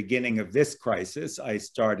 at the beginning of this crisis, I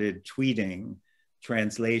started tweeting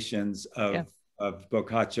translations of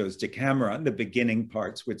Boccaccio's Decameron, the beginning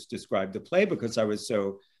parts which describe the play, because I was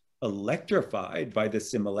so electrified by the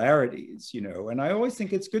similarities, you know. And I always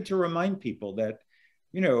think it's good to remind people that,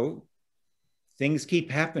 you know, things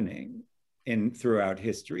keep happening throughout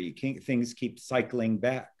history. Things keep cycling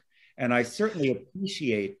back. And I certainly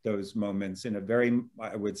appreciate those moments in a very,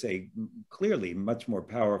 I would say, clearly much more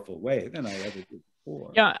powerful way than I ever did.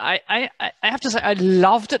 Yeah, I have to say I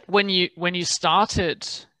loved it when you started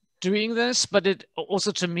doing this, but it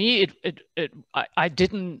also, to me, I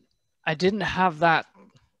didn't have that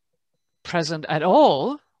present at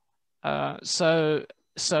all. And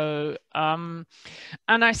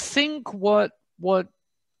I think what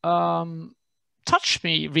touched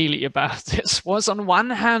me really about this was, on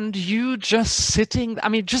one hand, you just sitting, I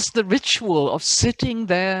mean, just the ritual of sitting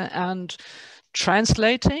there and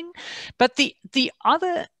translating, but the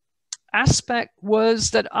other aspect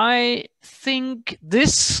was that I think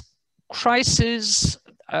this crisis,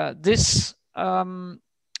 this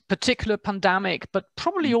particular pandemic, but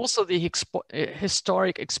probably also the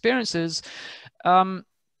historic experiences, I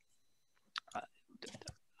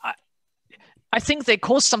think they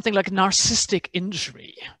cause something like narcissistic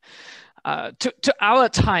injury. To our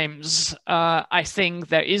times, I think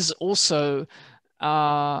there is also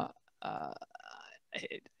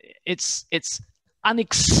it's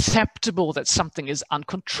unacceptable that something is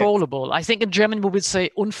uncontrollable. I think in German we would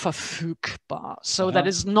say unverfügbar, so that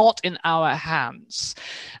is not in our hands.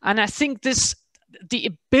 And I think the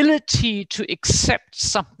ability to accept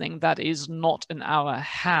something that is not in our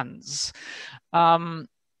hands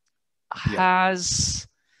has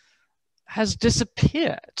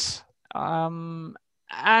disappeared.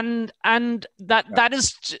 And that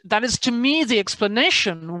is to me the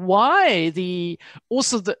explanation why the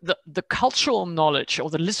cultural knowledge or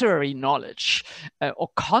the literary knowledge or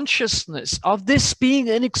consciousness of this being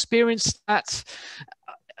an experience that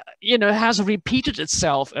you know has repeated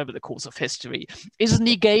itself over the course of history is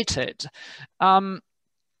negated. And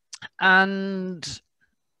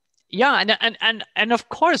of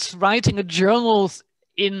course, writing a journal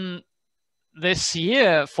in this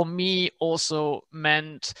year for me also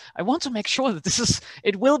meant I want to make sure that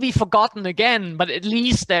it will be forgotten again, but at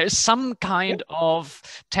least there is some kind of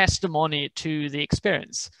testimony to the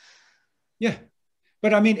experience. Yeah,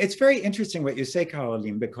 but I mean, it's very interesting what you say,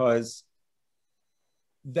 Carolin, because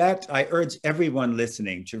that I urge everyone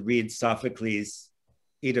listening to read Sophocles'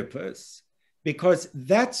 Oedipus, because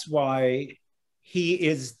that's why he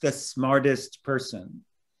is the smartest person.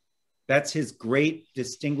 That's his great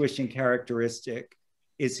distinguishing characteristic,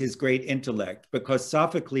 is his great intellect, because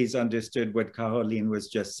Sophocles understood what Carolin was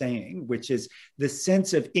just saying, which is the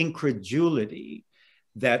sense of incredulity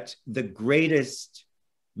that the greatest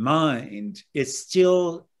mind is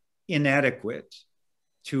still inadequate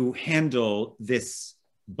to handle this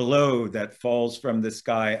blow that falls from the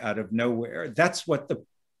sky out of nowhere. That's what the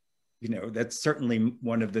you know, that's certainly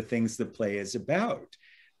one of the things the play is about.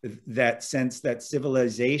 That sense that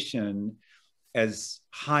civilization, as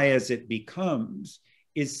high as it becomes,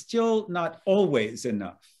 is still not always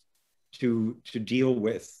enough to deal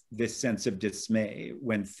with this sense of dismay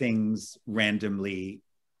when things randomly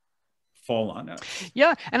fall on us.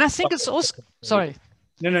 Yeah, and I think it's also, sorry.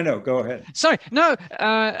 No, go ahead. Sorry, no,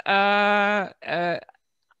 I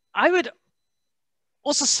would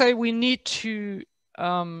also say we need to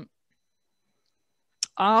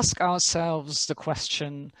ask ourselves the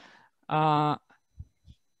question, how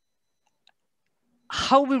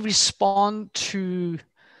we respond to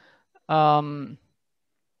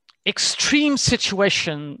extreme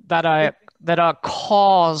situations that are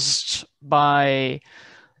caused by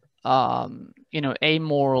you know,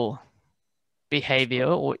 amoral behavior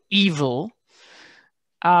or evil,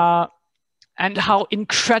 and how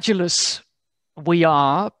incredulous we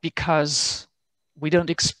are because we don't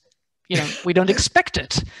expect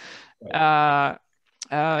it.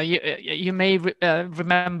 You may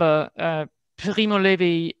remember Primo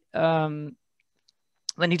Levi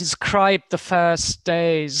when he described the first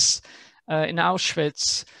days in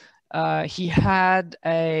Auschwitz. He had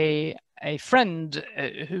a friend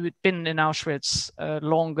who had been in Auschwitz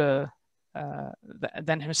longer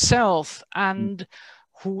than himself, and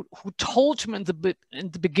who told him in the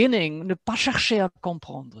beginning, ne pas chercher à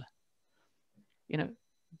comprendre. You know,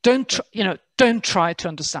 don't try to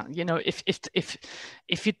understand. You know, if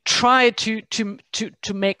you try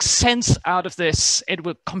to make sense out of this, it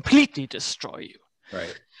will completely destroy you.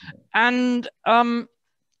 Right. And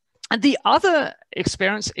the other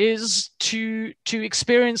experience is to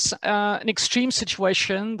experience an extreme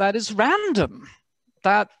situation that is random,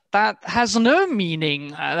 that has no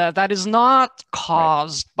meaning, that is not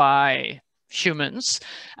caused by humans,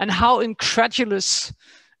 and how incredulous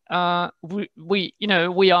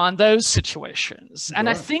we are in those situations. Sure. And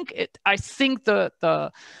I think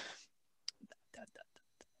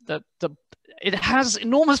it has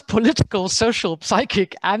enormous political, social,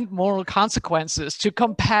 psychic, and moral consequences to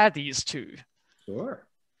compare these two. Sure.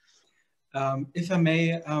 If I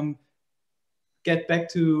may get back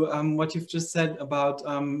to what you've just said about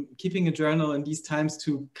keeping a journal in these times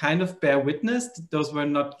to kind of bear witness. Those were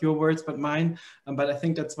not your words, but mine. But I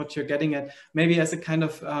think that's what you're getting at. Maybe as a kind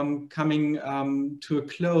of coming to a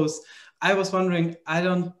close, I was wondering,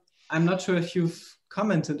 I'm not sure if you've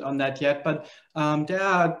commented on that yet, but there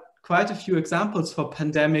are quite a few examples for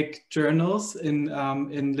pandemic journals in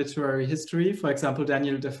literary history. For example,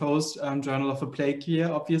 Daniel Defoe's Journal of a Plague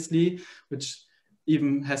Year, obviously, which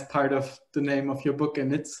even has part of the name of your book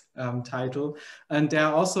in its title. And there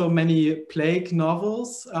are also many plague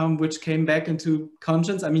novels which came back into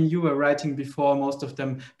conscience. I mean, you were writing before, most of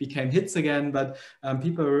them became hits again, but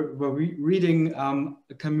people were reading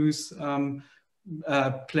Camus'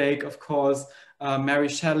 Plague, of course. Mary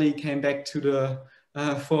Shelley came back to the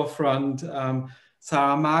forefront.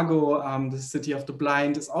 Saramago, The City of the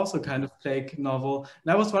Blind, is also kind of plague novel.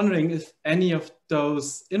 And I was wondering if any of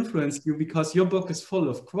those influenced you, because your book is full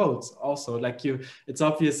of quotes also. Like it's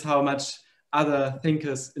obvious how much other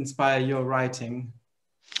thinkers inspire your writing.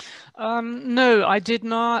 No, I did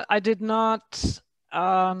not. You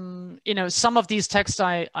know, some of these texts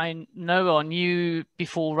I know or knew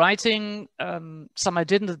before writing. Some I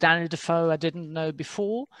didn't. Daniel Defoe I didn't know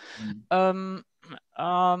before.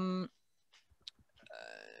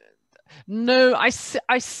 No, I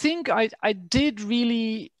think I did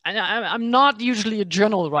really, and I'm not usually a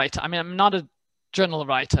journal writer. I mean, I'm not a journal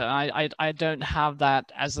writer. I don't have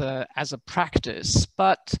that as a practice.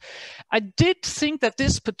 But I did think that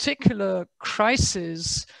this particular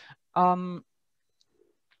crisis was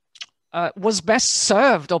best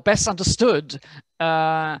served or best understood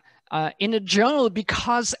in a journal,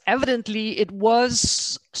 because evidently it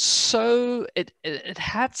was so, it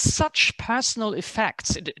had such personal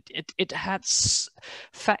effects. It had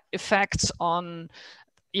effects on,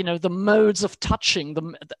 you know, the modes of touching,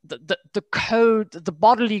 the code, the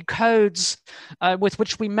bodily codes with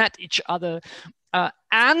which we met each other,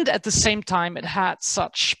 and at the same time it had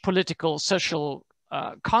such political, social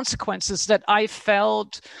consequences that I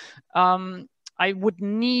felt I would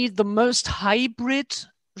need the most hybrid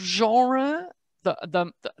genre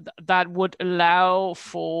that would allow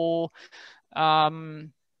for all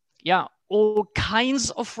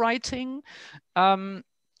kinds of writing. And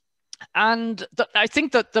I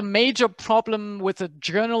think that the major problem with a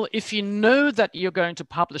journal, if you know that you're going to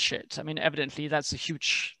publish it, I mean, evidently that's a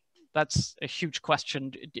huge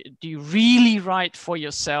question. Do you really write for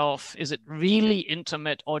yourself? Is it really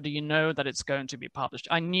intimate, or do you know that it's going to be published?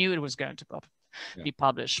 I knew it was going to be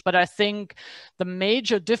published. But I think the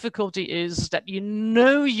major difficulty is that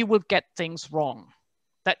you will get things wrong,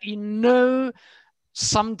 that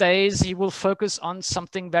some days you will focus on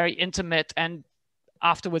something very intimate, and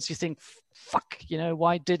afterwards you think, fuck,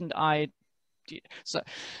 why didn't I? So,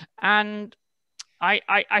 and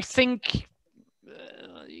I think,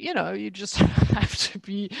 you just have to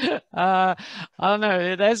be, I don't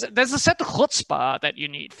know, there's a certain chutzpah that you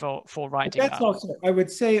need for writing. That's also, I would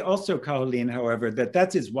say also, Carolin, however,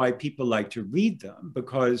 that is why people like to read them,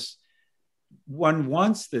 because one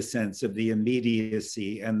wants the sense of the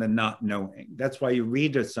immediacy and the not knowing. That's why you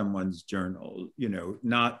read someone's journal,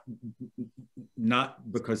 not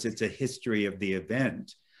because it's a history of the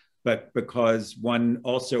event, but because one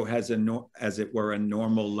also has as it were, a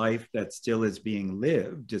normal life that still is being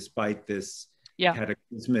lived despite this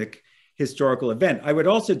cataclysmic historical event. I would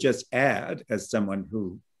also just add, as someone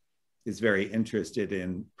who is very interested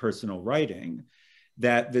in personal writing,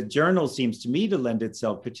 that the journal seems to me to lend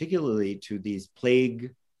itself particularly to these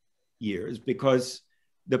plague years, because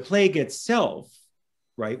the plague itself,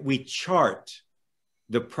 right, we chart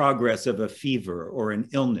the progress of a fever or an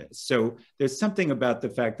illness. So there's something about the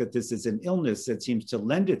fact that this is an illness that seems to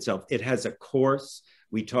lend itself. It has a course.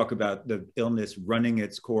 We talk about the illness running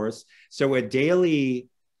its course. So a daily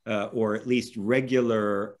or at least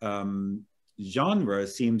regular genre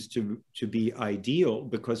seems to be ideal,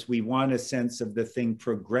 because we want a sense of the thing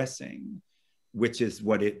progressing, which is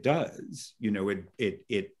what it does.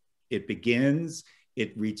 It begins,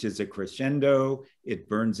 it reaches a crescendo, it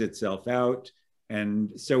burns itself out.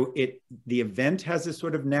 And so the event has a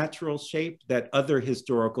sort of natural shape that other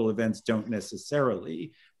historical events don't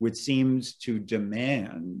necessarily, which seems to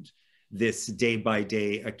demand this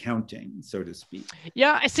day-by-day accounting, so to speak.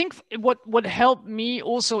 Yeah, I think what helped me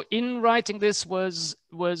also in writing this was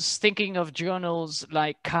thinking of journals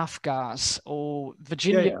like Kafka's or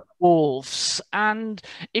Virginia Woolf's. And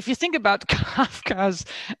if you think about Kafka's,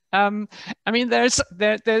 I mean, there's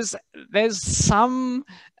some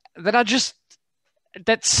that are just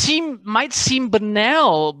might seem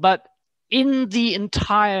banal, but in the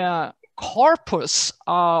entire corpus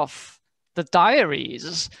of the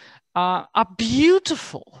diaries are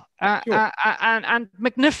beautiful and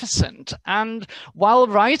magnificent. And while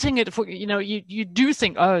writing it, you do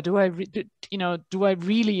think, oh, do I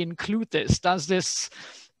really include this? Does this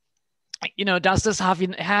have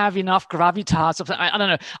enough gravitas? I don't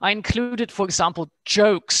know. I included, for example,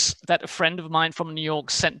 jokes that a friend of mine from New York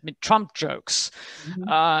sent me, Trump jokes,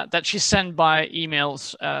 that she sent by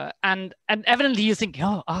emails. And evidently you think,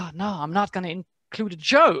 no, I'm not going to include a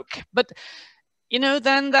joke. But,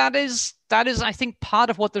 then that is, I think, part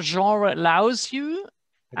of what the genre allows you.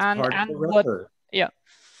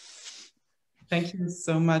 Thank you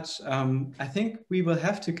so much. I think we will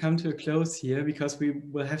have to come to a close here, because we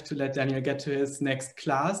will have to let Daniel get to his next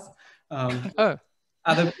class. Other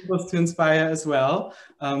people to inspire as well.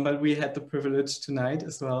 But we had the privilege tonight,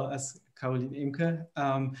 as well as Carolin Emcke.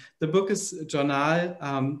 The book is Journale,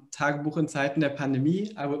 Tagebuch in Zeiten der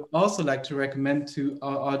Pandemie. I would also like to recommend to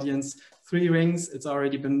our audience Three Rings. It's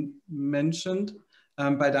already been mentioned.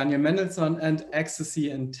 By Daniel Mendelsohn, and Ecstasy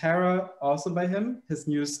and Terror, also by him, his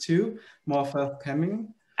news too, more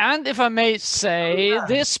forthcoming. And if I may say,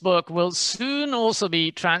 this book will soon also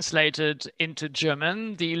be translated into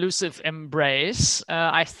German, The Elusive Embrace.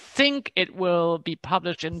 I think it will be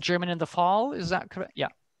published in German in the fall. Is that correct? Yeah.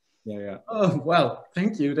 Yeah. Oh, well,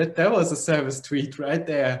 thank you. That was a service tweet right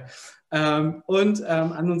there. Und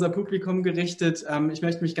an unser Publikum gerichtet, ich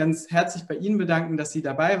möchte mich ganz herzlich bei Ihnen bedanken, dass Sie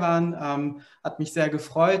dabei waren. Hat mich sehr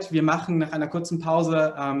gefreut. Wir machen nach einer kurzen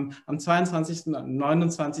Pause am 22. und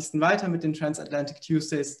 29. weiter mit den Transatlantic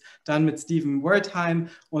Tuesdays, dann mit Stephen Wertheim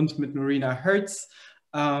und mit Marina Hertz.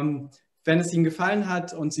 Wenn es Ihnen gefallen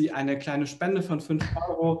hat und Sie eine kleine Spende von 5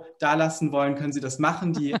 € dalassen wollen, können Sie das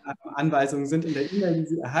machen. Die Anweisungen sind in der E-Mail, die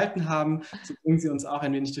Sie erhalten haben. So bringen Sie uns auch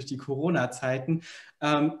ein wenig durch die Corona-Zeiten.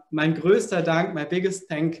 Mein größter Dank, my biggest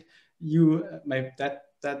thank you,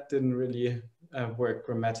 that didn't really work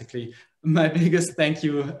grammatically. My biggest thank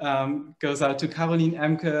you goes out to Carolin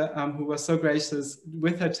Emcke, who was so gracious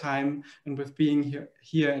with her time and with being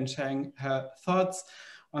here and sharing her thoughts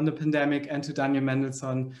on the pandemic, and to Daniel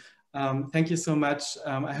Mendelsohn. Thank you so much.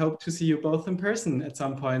 I hope to see you both in person at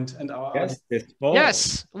some point. And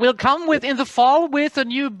yes, we'll come in the fall with a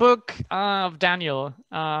new book of Daniel.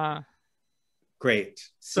 Great.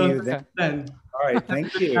 See you then. All right.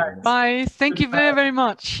 Thank you. Bye. Thank you very, very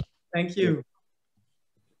much. Thank you.